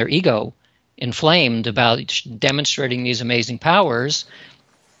starts getting their ego inflamed about demonstrating these amazing powers,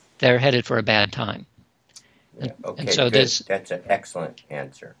 they're headed for a bad time. Yeah, okay, and so good. this, That's an excellent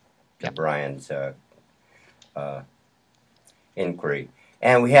answer to yeah. Brian's inquiry.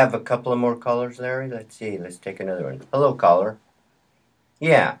 And we have a couple of more callers, Larry. Let's see. Let's take another one. Hello, caller.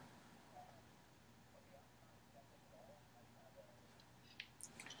 Yeah.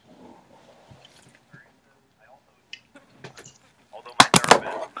 Although my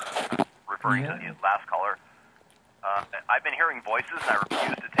therapist, referring to the last caller, I've been hearing voices and I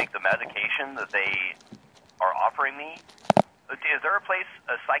refuse to take the medication that they are offering me. Is there a place,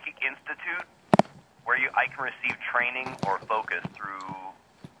 a psychic institute, where I can receive training or focus through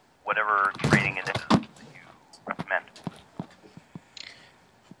whatever training it is that you recommend?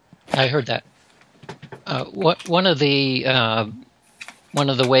 I heard that. One of the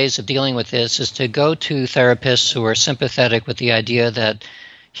ways of dealing with this is to go to therapists who are sympathetic with the idea that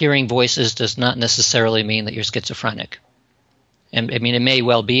hearing voices does not necessarily mean that you're schizophrenic. And I mean, it may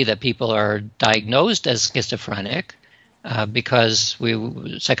well be that people are diagnosed as schizophrenic because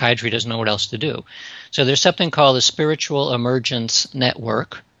psychiatry doesn't know what else to do. So there's something called the Spiritual Emergence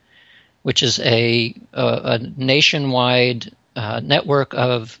Network, which is a nationwide network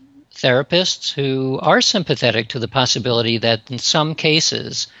of therapists who are sympathetic to the possibility that in some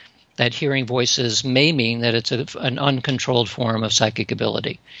cases that hearing voices may mean that it's an uncontrolled form of psychic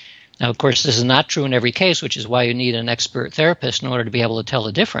ability. Now, of course, this is not true in every case, which is why you need an expert therapist in order to be able to tell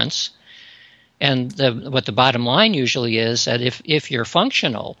the difference. And what the bottom line usually is that if you're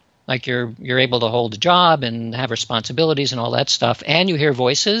functional, like you're able to hold a job and have responsibilities and all that stuff, and you hear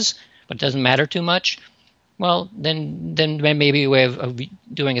voices, but it doesn't matter too much, well, then there may be a way of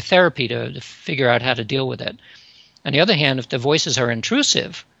doing a therapy to figure out how to deal with it. On the other hand, if the voices are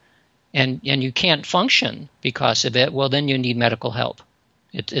intrusive and you can't function because of it, well, then you need medical help.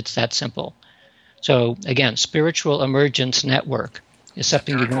 It's that simple. So, again, Spiritual Emergence Network is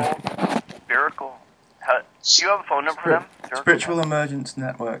something you can... Spiritual? Do you have a phone number for them? Spiritual Emergence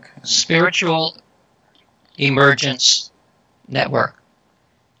Network. Spiritual Emergence Network.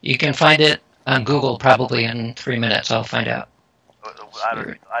 You can find it on Google probably in 3 minutes. I'll find out. I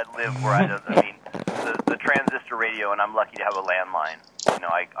live where I mean, the transistor radio, and I'm lucky to have a landline. You know,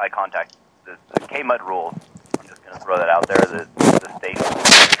 I contact the Kmud rules. I'm just going to throw that out there, the station.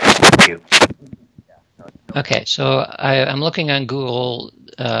 Thank you. Okay, so I'm looking on Google,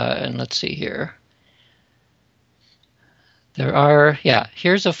 and let's see here. There are,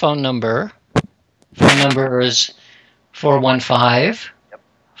 here's a phone number. Phone number is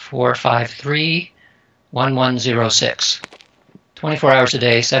 415-453-1106. 24 hours a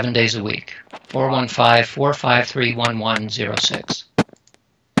day, 7 days a week. 415-453-1106.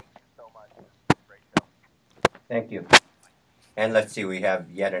 Thank you. And let's see, we have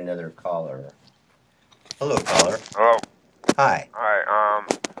yet another caller. Hello, caller. Hello. Hi. Hi.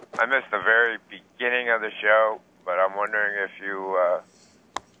 I missed the very beginning of the show, but I'm wondering if you,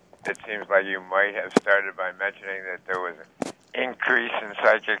 it seems like you might have started by mentioning that there was an increase in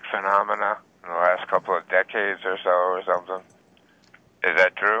psychic phenomena in the last couple of decades or so or something. Is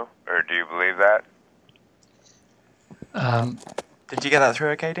that true, or do you believe that? Did you get that through,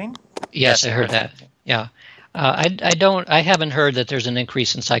 okay, Dean? Yes, I heard that. Yeah. I haven't heard that there's an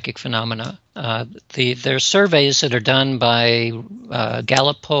increase in psychic phenomena. There's surveys that are done by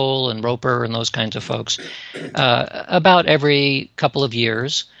Gallup Poll and Roper and those kinds of folks about every couple of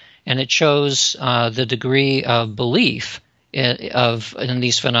years, and it shows the degree of belief in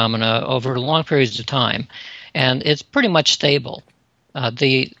these phenomena over long periods of time, and it's pretty much stable.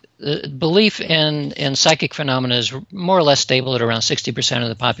 The belief in psychic phenomena is more or less stable at around 60% of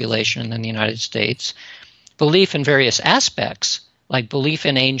the population in the United States. Belief in various aspects, like belief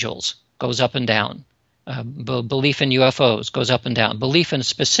in angels, goes up and down. Belief in UFOs goes up and down. Belief in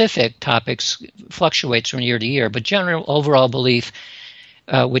specific topics fluctuates from year to year, but general overall belief,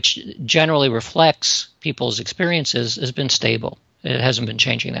 which generally reflects people's experiences, has been stable. It hasn't been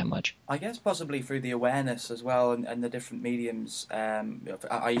changing that much. I guess possibly through the awareness as well, and the different mediums,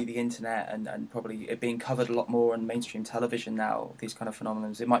 i.e. the internet, and probably it being covered a lot more on mainstream television now. These kind of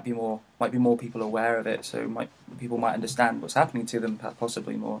phenomena, it might be more people aware of it, so people might understand what's happening to them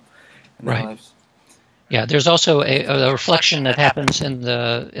possibly more in their lives. Yeah, there's also a reflection that happens in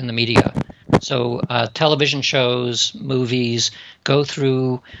the media. So television shows, movies go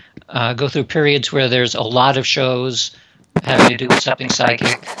through periods where there's a lot of shows having to do with something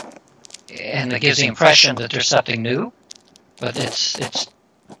psychic, and it gives the impression that there's something new, but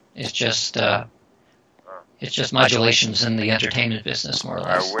it's just modulations in the entertainment business, more or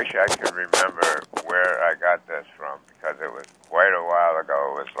less. I wish I could remember where I got this from, because it was quite a while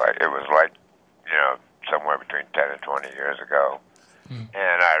ago. It was like somewhere between 10 and 20 years ago. And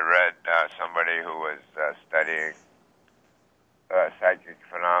I read somebody who was studying psychic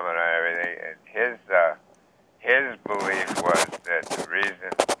phenomena and everything, and his belief was that the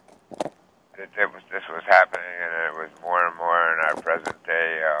reason that this was happening, and it was more and more in our present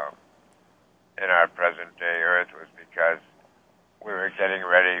day Earth, was because we were getting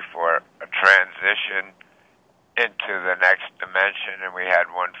ready for a transition into the next dimension, and we had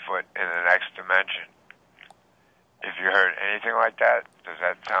one foot in the next dimension. If you heard anything like that, does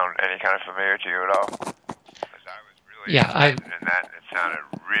that sound any kind of familiar to you at all? Because I was really interested in that, and it sounded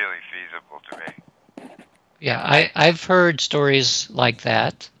really feasible to me. Yeah, I've heard stories like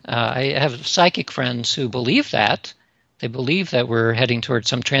that. I have psychic friends who believe that. They believe that we're heading towards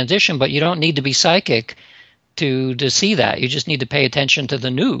some transition, but you don't need to be psychic to see that. You just need to pay attention to the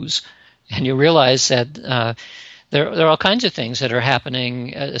news, and you realize that there are all kinds of things that are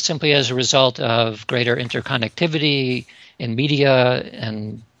happening simply as a result of greater interconnectivity in media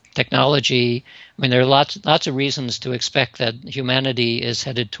and technology. I mean, there are lots of reasons to expect that humanity is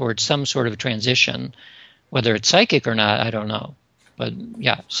headed towards some sort of transition. Whether it's psychic or not, I don't know. But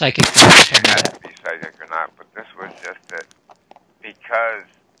yeah, psychic. It has to be psychic or not, but this was just that because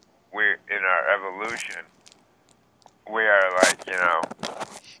we're in our evolution, we are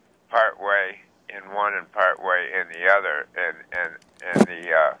part way in one and part way in the other, and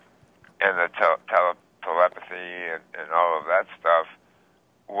the telepathy and all of that stuff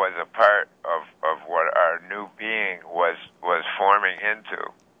was a part of what our new being was forming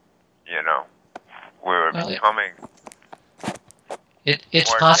into. We were becoming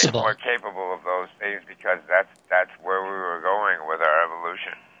it's possible more capable of those things, because that's where we were going with our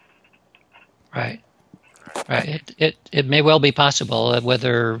evolution. Right. It may well be possible. I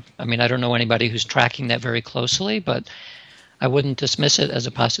don't know anybody who's tracking that very closely, but I wouldn't dismiss it as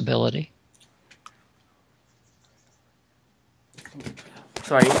a possibility.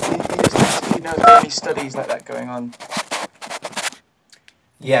 Sorry, he knows of any studies like that going on?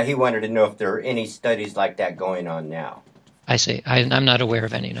 Yeah, he wanted to know if there are any studies like that going on now. I see. I'm not aware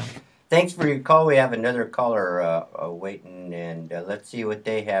of any, no. Thanks for your call. We have another caller waiting, and let's see what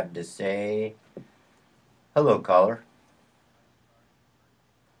they have to say. Hello, caller.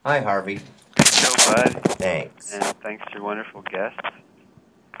 Hi, Harvey. Good show, bud. Thanks. And thanks to your wonderful guests.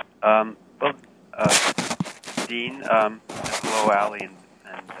 Dean, hello, Olly and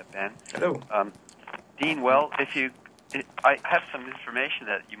Ben. Hello. Dean, I have some information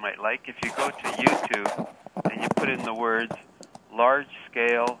that you might like. If you go to YouTube and you put in the words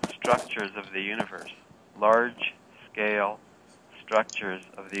large-scale structures of the universe, large-scale structures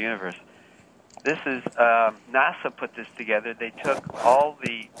of the universe. This is, NASA put this together. They took all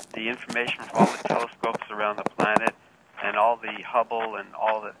the information from all the telescopes around the planet and all the Hubble and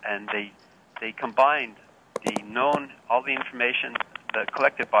all that, and they combined all the information that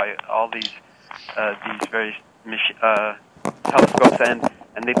collected by all these various telescopes, and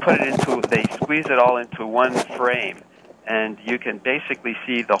they squeeze it all into one frame, and you can basically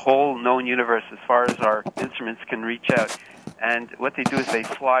see the whole known universe as far as our instruments can reach out. And what they do is they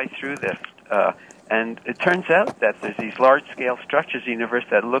fly through this, and it turns out that there's these large-scale structures in the universe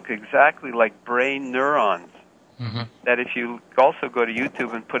that look exactly like brain neurons. Mm-hmm. That if you also go to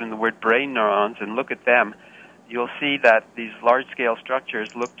YouTube and put in the word brain neurons and look at them, you'll see that these large-scale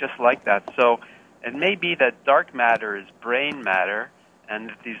structures look just like that. So it may be that dark matter is brain matter, and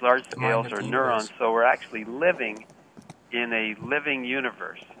that these large scales are neurons. So we're actually living in a living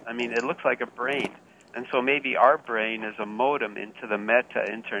universe. I mean, it looks like a brain. And so maybe our brain is a modem into the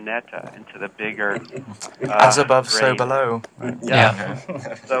interneta, into the bigger as above, brain. so below. Yeah.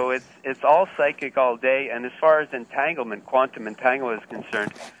 Yeah. So it's all psychic all day. And as far as entanglement, quantum entanglement is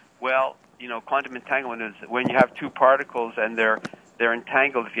concerned, well, quantum entanglement is when you have two particles and they're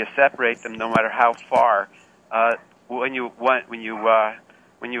entangled. If you separate them, no matter how far, when you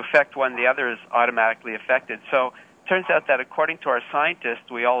affect one, the other is automatically affected. So it turns out that according to our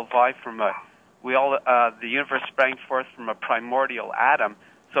scientists, we all evolved from the universe sprang forth from a primordial atom.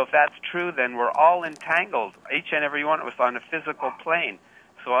 So if that's true, then we're all entangled, each and every one of us, on a physical plane.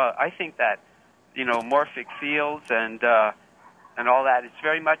 So I think that, morphic fields and all that, it's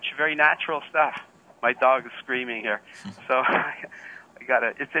very natural stuff. My dog is screaming here. So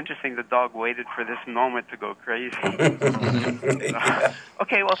it's interesting the dog waited for this moment to go crazy.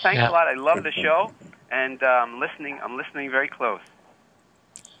 Okay, well, thanks a lot. I love the show, and I'm listening very close.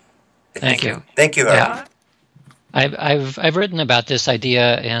 Thank you. Thank you, Harvey. Yeah. I've written about this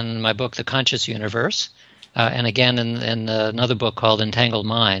idea in my book, The Conscious Universe, and again in another book called Entangled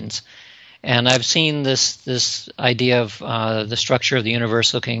Minds. And I've seen this idea of the structure of the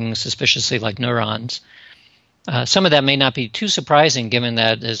universe looking suspiciously like neurons. Some of that may not be too surprising, given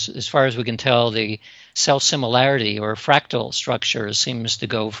that, as far as we can tell, the self-similarity or fractal structure seems to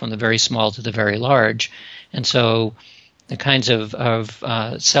go from the very small to the very large. And so the kinds of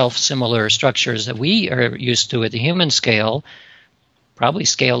self-similar structures that we are used to at the human scale probably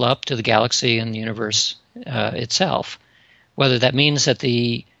scale up to the galaxy and the universe itself. Whether that means that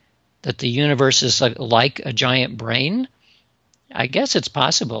the universe is like a giant brain, I guess it's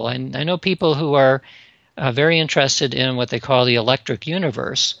possible. And I know people who are very interested in what they call the electric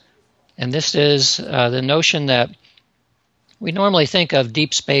universe. And this is the notion that we normally think of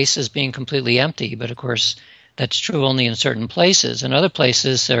deep space as being completely empty, but of course that's true only in certain places. In other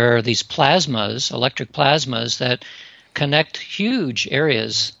places, there are these plasmas, electric plasmas, that connect huge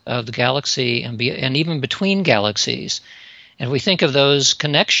areas of the galaxy and even between galaxies. And we think of those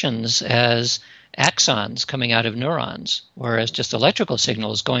connections as axons coming out of neurons, whereas just electrical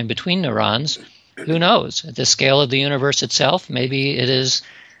signals going between neurons. Who knows? At the scale of the universe itself, maybe it is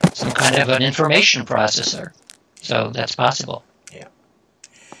some kind of an information processor. So that's possible. Yeah.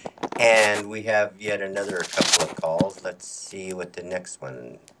 And we have yet another couple of calls. Let's see what the next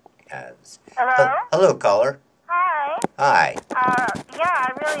one has. Hello? Hello, caller. Hi. Hi.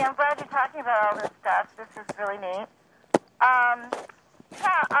 I'm glad you're talking about all this stuff. This is really neat. I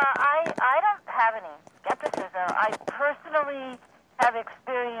don't have any skepticism. I personally have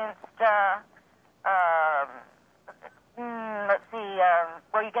experienced,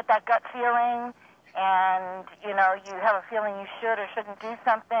 where you get that gut feeling and, you have a feeling you should or shouldn't do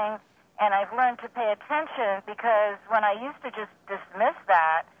something. And I've learned to pay attention because when I used to just dismiss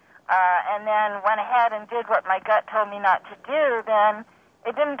that and then went ahead and did what my gut told me not to do, then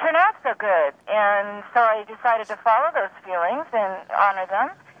it didn't turn out so good. And so I decided to follow those feelings and honor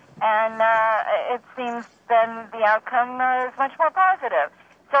them. And it seems then the outcome is much more positive.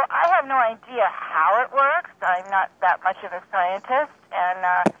 So I have no idea how it works. I'm not that much of a scientist. And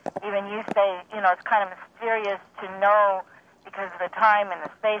even you say, it's kind of mysterious to know because of the time and the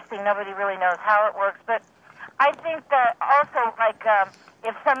space thing. Nobody really knows how it works. But I think that also,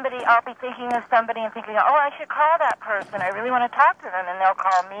 if I'll be thinking of somebody and thinking, I should call that person. I really want to talk to them, and they'll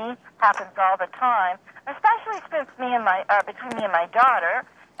call me. Happens all the time, especially since between me and my daughter.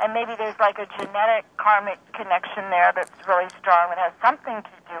 And maybe there's a genetic karmic connection there that's really strong that has something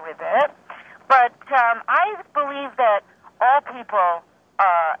to do with it. But I believe that all people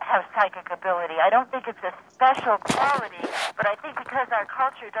have psychic ability. I don't think it's a special quality, but I think because our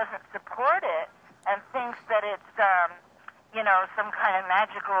culture doesn't support it and thinks that it's some kind of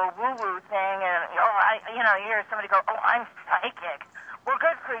magical woo-woo thing, and you hear somebody go, I'm psychic. Well,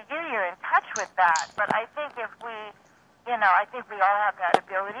 good for you. You're in touch with that. But I think if we I think we all have that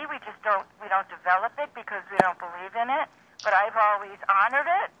ability. We don't develop it because we don't believe in it. But I've always honored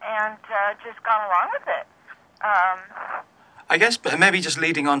it and just gone along with it. I guess, but maybe just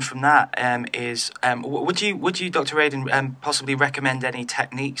leading on from that would you, Dr. Radin, possibly recommend any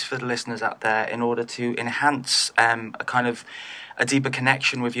techniques for the listeners out there in order to enhance a deeper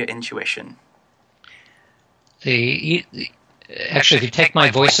connection with your intuition? Actually, if you take my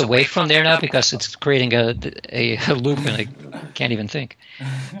voice away from there now, because it's creating a loop and I can't even think.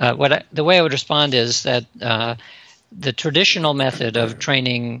 The way I would respond is that the traditional method of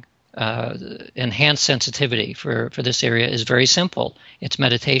training enhanced sensitivity for this area is very simple. It's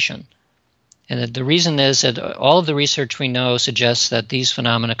meditation. And the reason is that all of the research we know suggests that these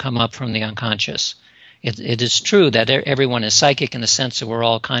phenomena come up from the unconscious. It is true that everyone is psychic in the sense that we're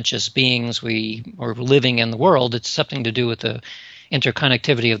all conscious beings. We are living in the world. It's something to do with the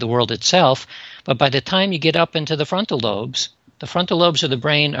interconnectivity of the world itself. But by the time you get up into the frontal lobes of the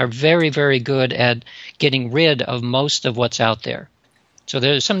brain are very, very good at getting rid of most of what's out there. So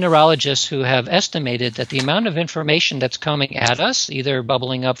there's some neurologists who have estimated that the amount of information that's coming at us, either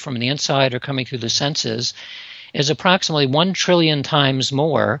bubbling up from the inside or coming through the senses, is approximately 1 trillion times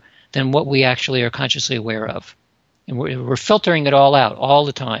more than what we actually are consciously aware of. And we're filtering it all out all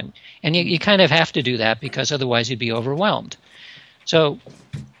the time. And you kind of have to do that because otherwise you'd be overwhelmed. So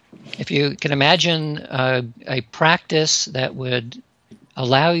if you can imagine a practice that would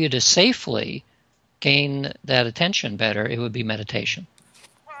allow you to safely gain that attention better, it would be meditation.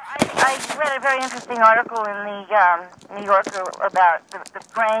 Well, I read a very interesting article in the New Yorker about the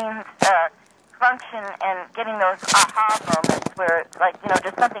brain's function and getting those aha moments where it's like,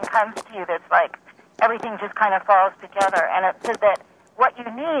 just something comes to you that's like everything just kind of falls together. And it said that what you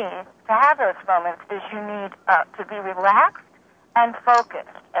need to have those moments is you need to be relaxed and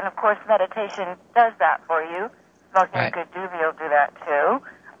focused. And of course, meditation does that for you. Smoking a good doobie will do that too.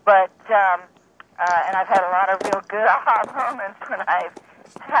 But, and I've had a lot of real good aha moments when I've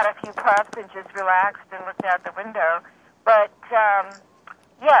had a few puffs and just relaxed and looked out the window. But,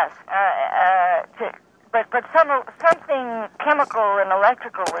 yes, but something chemical and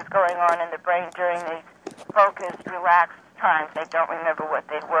electrical was going on in the brain during these focused, relaxed times. I don't remember what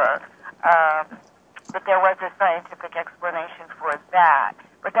they were. But there was a scientific explanation for that.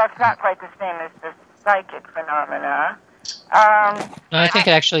 But that's not quite the same as the psychic phenomena. No, I think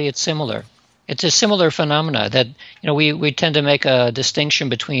actually it's similar. It's a similar phenomena that, we tend to make a distinction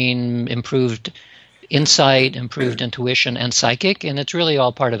between improved insight, improved intuition, and psychic, and it's really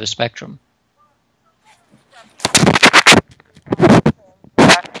all part of a spectrum.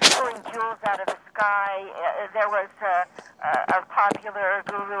 Pulling jewels out of the sky. There was a popular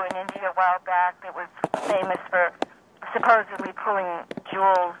guru in India a while back that was famous for supposedly pulling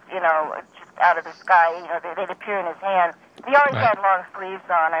jewels, just out of the sky. They'd appear in his hand. He always had long sleeves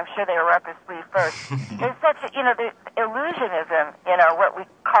on. I'm sure they were up his sleeve first. There's such a, the illusionism, what we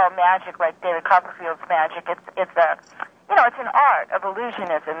call magic, like David Copperfield's magic. It's a, it's an art of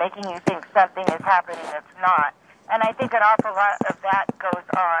illusionism, making you think something is happening that's not. And I think an awful lot of that goes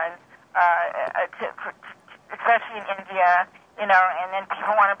on, especially in India, and then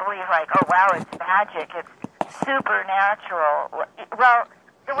people want to believe, like, oh, wow, it's magic, it's supernatural. Well,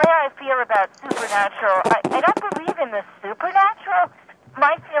 the way I feel about supernatural, I don't believe in the supernatural.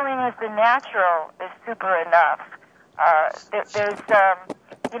 My feeling is the natural is super enough. There's,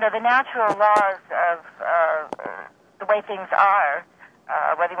 the natural laws of the way things are,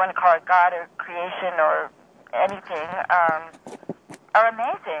 whether you want to call it God or creation or anything, are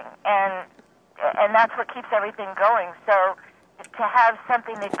amazing, and that's what keeps everything going. So to have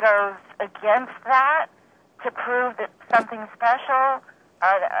something that goes against that, to prove that something's special,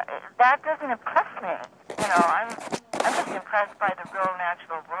 that doesn't impress me. I'm just impressed by the real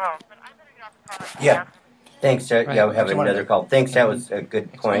natural world. But I'm going to get off the phone. Yeah. Thanks. Yeah, we have another call. Thanks. That was a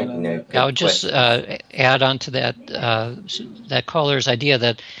good point. I would just add on to that caller's idea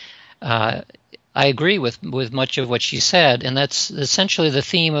that I agree with much of what she said, and that's essentially the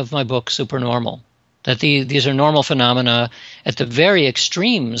theme of my book, Supernormal. That these are normal phenomena. At the very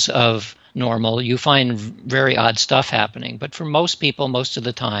extremes of normal, you find very odd stuff happening. But for most people, most of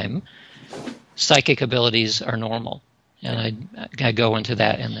the time, psychic abilities are normal. And I go into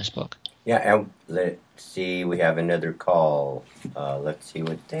that in this book. Yeah, and let's see, we have another call. Let's see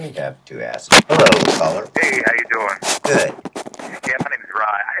what they have to ask. Hello, caller. Hey, how you doing? Good. Yeah, my name is Rod.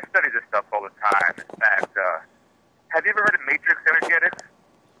 I study this stuff all the time. In fact, have you ever heard of matrix energetics?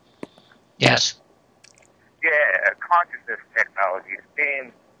 Yes. Yeah, consciousness technology. It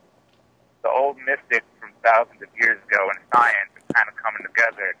seems the old mystics from thousands of years ago in science are kind of coming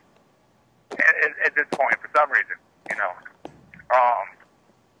together at this point for some reason,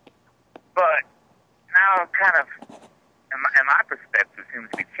 But now kind of, in my perspective, seems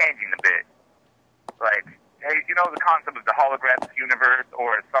to be changing a bit. Like, hey, the concept of the holographic universe,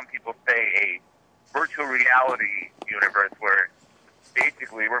 or as some people say, a virtual reality universe where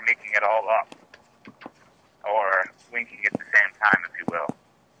basically we're making it all up. Or winking at the same time, if you will.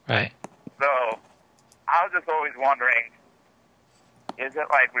 Right. So, I was just always wondering, is it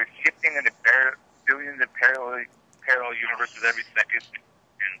like we're shifting into billions of parallel universes every second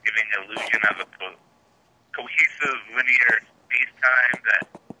and giving the illusion of a cohesive linear space-time that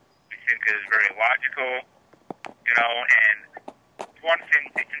we think is very logical, and one thing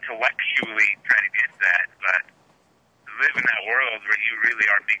to intellectually try to get that, but to live in that world where you really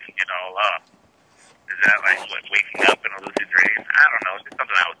are making it all up, Is that like what, waking up in a lucid dream? I don't know. It's just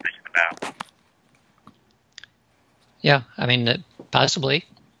something I was thinking about. Yeah, I mean, possibly.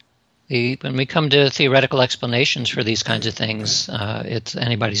 When we come to theoretical explanations for these kinds of things, it's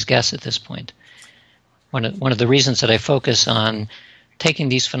anybody's guess at this point. One of the reasons that I focus on taking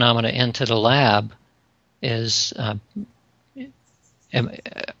these phenomena into the lab is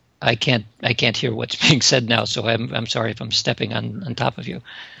I can't hear what's being said now, so I'm sorry if I'm stepping on top of you.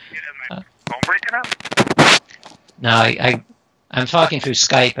 Phone breaking up? No, I'm talking through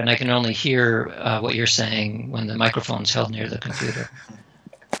Skype, and I can only hear what you're saying when the microphone's held near the computer.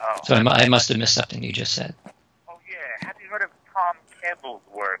 Oh. So I must have missed something you just said. Oh, yeah. Have you heard of Tom Campbell's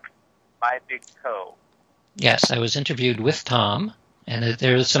work, My Big Toe? Yes, I was interviewed with Tom, and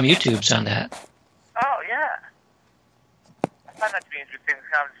there's some YouTubes on that. Oh, yeah. I find that to be interesting. It's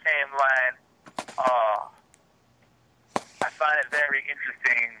kind of the same line. I find it very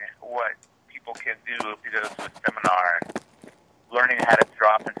interesting what people can do if they go to a seminar, learning how to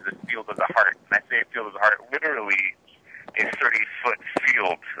drop into the field of the heart. And I say field of the heart, literally a 30-foot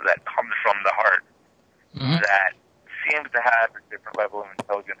field that comes from the heart that seems to have a different level of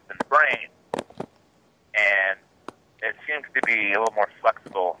intelligence than the brain. And it seems to be a little more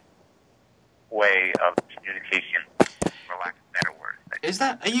flexible way of communication, for lack of better words.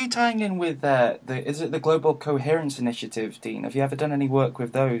 Are you tying in with is it the Global Coherence Initiative, Dean? Have you ever done any work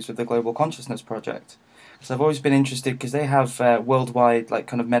with those, with the Global Consciousness Project? Because I've always been interested, because they have worldwide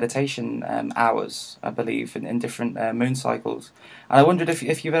kind of meditation hours, I believe, in different moon cycles. And I wondered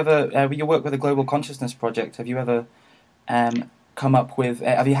if you've ever, with your work with the Global Consciousness Project, have you ever come up with,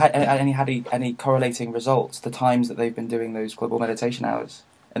 have you had any correlating results, the times that they've been doing those global meditation hours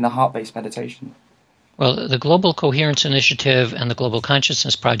in the heart-based meditation? Well, the Global Coherence Initiative and the Global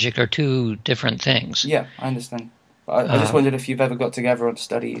Consciousness Project are two different things. Yeah, I understand. I just wondered if you've ever got together on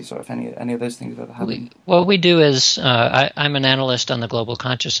studies, or if any of those things have ever happened. What we do is, I'm an analyst on the Global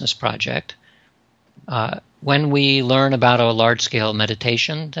Consciousness Project. When we learn about a large-scale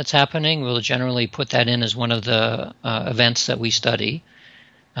meditation that's happening, we'll generally put that in as one of the events that we study.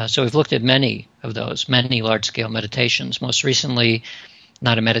 So we've looked at many of those, many large-scale meditations. Most recently,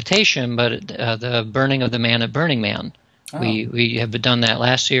 not a meditation, but the burning of the man at Burning Man. Oh. We have done that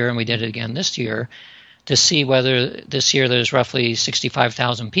last year, and we did it again this year, to see whether this year there's roughly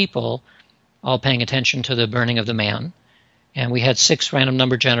 65,000 people all paying attention to the burning of the man. And we had 6 random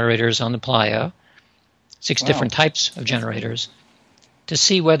number generators on the playa, 6 different types of generators, to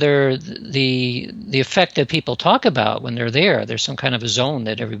see whether the effect that people talk about when they're there's some kind of a zone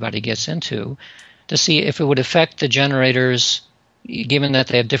that everybody gets into, to see if it would affect the generators, given that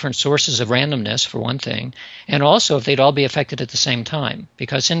they have different sources of randomness, for one thing, and also if they'd all be affected at the same time,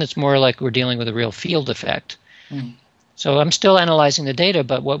 because then it's more like we're dealing with a real field effect. So I'm still analyzing the data,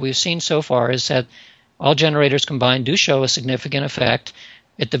 but what we've seen so far is that all generators combined do show a significant effect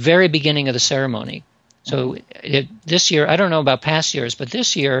at the very beginning of the ceremony. So this year, I don't know about past years, but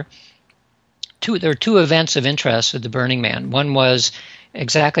this year, there are 2 events of interest with the Burning Man. One was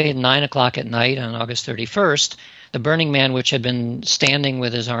exactly at 9 o'clock at night on August 31st, the Burning Man, which had been standing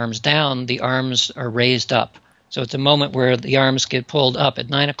with his arms down, the arms are raised up. So it's a moment where the arms get pulled up at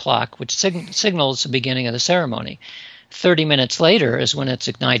 9 o'clock, which signals the beginning of the ceremony. 30 minutes later is when it's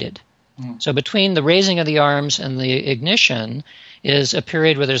ignited. So between the raising of the arms and the ignition is a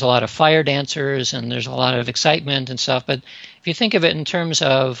period where there's a lot of fire dancers and there's a lot of excitement and stuff. But if you think of it in terms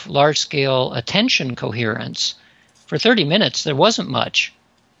of large-scale attention coherence, for 30 minutes there wasn't much.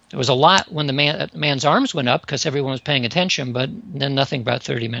 There was a lot when the man's arms went up because everyone was paying attention, but then nothing about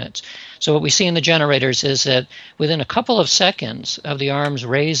 30 minutes. So what we see in the generators is that within a couple of seconds of the arms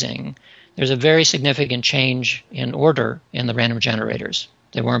raising, there's a very significant change in order in the random generators.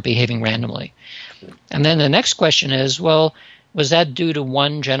 They weren't behaving randomly. And then the next question is, well, was that due to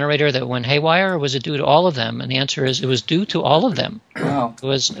one generator that went haywire, or was it due to all of them? And the answer is it was due to all of them. Wow. It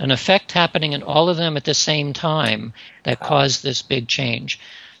was an effect happening in all of them at the same time that caused this big change.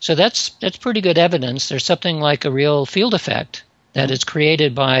 So that's pretty good evidence. There's something like a real field effect that is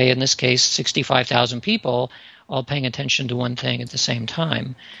created by, in this case, 65,000 people all paying attention to one thing at the same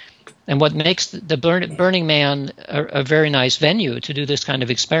time. And what makes the Burning Man a very nice venue to do this kind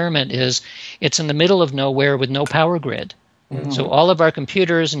of experiment is it's in the middle of nowhere with no power grid. So all of our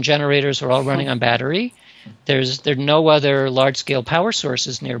computers and generators are all running on battery. There are no other large-scale power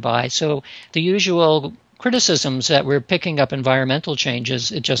sources nearby. So the usual criticisms that we're picking up environmental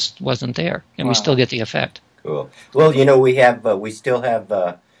changes, it just wasn't there, and we still get the effect. Cool. Well, we still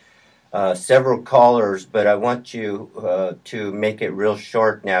have several callers, but I want you to make it real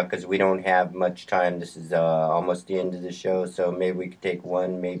short now because we don't have much time. This is almost the end of the show, so maybe we could take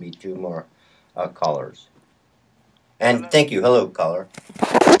 1, maybe 2 more callers. And thank you. Hello, caller.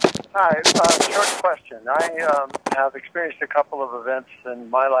 Hi, short question. I have experienced a couple of events in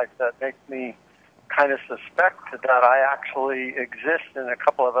my life that make me kind of suspect that I actually exist in a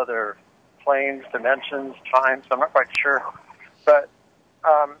couple of other planes, dimensions, times. I'm not quite sure. But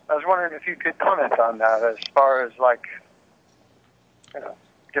I was wondering if you could comment on that as far as, like,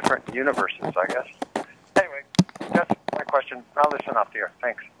 different universes, I guess. Anyway, that's my question. I'll listen up here.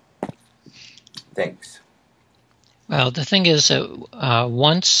 Thanks. Thanks. Well, the thing is that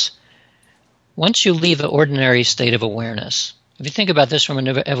once you leave an ordinary state of awareness, if you think about this from an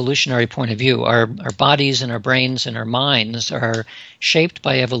evolutionary point of view, our bodies and our brains and our minds are shaped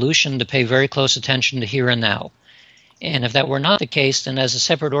by evolution to pay very close attention to here and now. And if that were not the case, then as a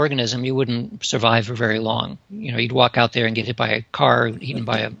separate organism, you wouldn't survive for very long. You'd walk out there and get hit by a car, eaten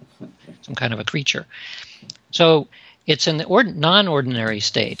by some kind of a creature. So it's in the non-ordinary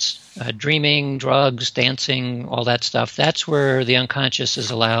states, dreaming, drugs, dancing, all that stuff. That's where the unconscious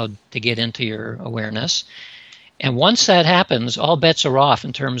is allowed to get into your awareness. And once that happens, all bets are off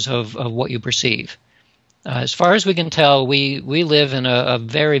in terms of what you perceive. As far as we can tell, we live in a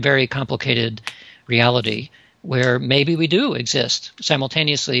very, very complicated reality where maybe we do exist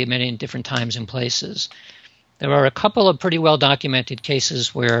simultaneously at many different times and places. There are a couple of pretty well-documented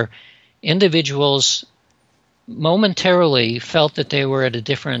cases where individuals momentarily felt that they were at a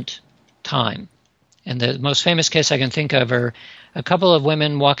different time. And the most famous case I can think of are a couple of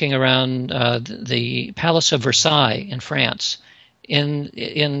women walking around the Palace of Versailles in France.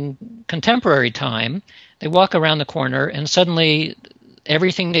 In contemporary time, they walk around the corner and suddenly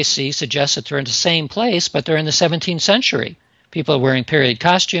everything they see suggests that they're in the same place, but they're in the 17th century. People are wearing period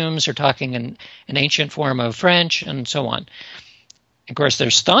costumes, they're talking in an ancient form of French, and so on. Of course,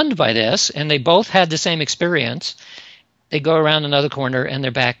 they're stunned by this, and they both had the same experience. They go around another corner, and they're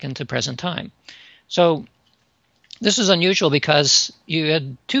back into present time. So this is unusual because you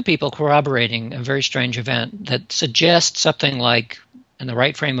had two people corroborating a very strange event that suggests something like, in the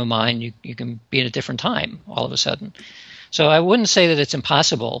right frame of mind, you can be at a different time all of a sudden. So I wouldn't say that it's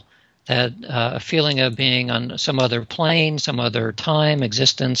impossible that a feeling of being on some other plane, some other time,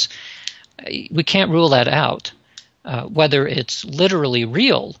 existence, we can't rule that out. Whether it's literally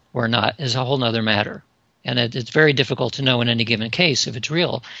real or not is a whole other matter. And it's very difficult to know in any given case if it's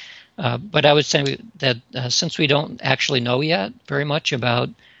real. But I would say that since we don't actually know yet very much about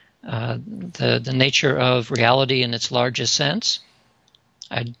the nature of reality in its largest sense,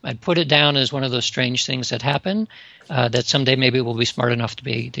 I'd put it down as one of those strange things that happen that someday maybe we'll be smart enough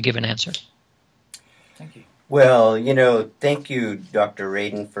to give an answer. Thank you. Well, thank you, Dr.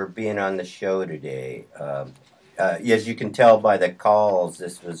 Radin, for being on the show today. As you can tell by the calls,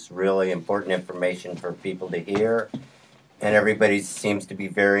 this was really important information for people to hear. And everybody seems to be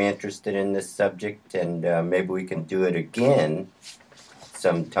very interested in this subject, and maybe we can do it again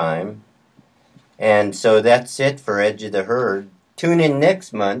sometime. And so that's it for Edge of the Herd. Tune in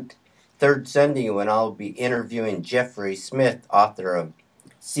next month, third Sunday, when I'll be interviewing Jeffrey Smith, author of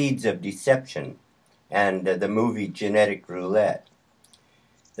Seeds of Deception and the movie Genetic Roulette.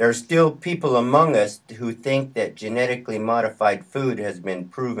 There are still people among us who think that genetically modified food has been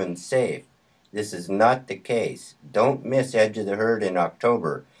proven safe. This is not the case. Don't miss Edge of the Herd in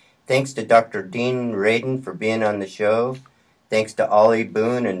October. Thanks to Dr. Dean Radin for being on the show. Thanks to Olly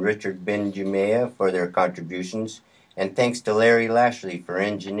Boon and Richard Benjumea for their contributions. And thanks to Larry Lashley for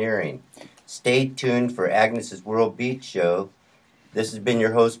engineering. Stay tuned for Agnes's World Beat Show. This has been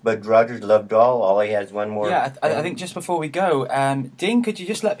your host, Bud Rogers. Loved all. Olly has one more. Yeah, I think just before we go, Dean, could you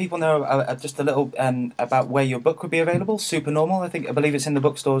just let people know just a little about where your book would be available? Supernormal, I believe it's in the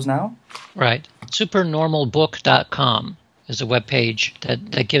bookstores now. Right. Supernormalbook.com is a webpage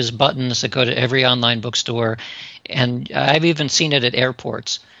that gives buttons that go to every online bookstore, and I've even seen it at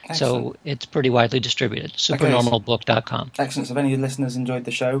airports. Excellent. So it's pretty widely distributed. Supernormalbook.com. Excellent. So if any listeners enjoyed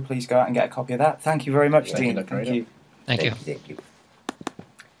the show, please go out and get a copy of that. Thank you very much, Dean. Thank you. Thank you.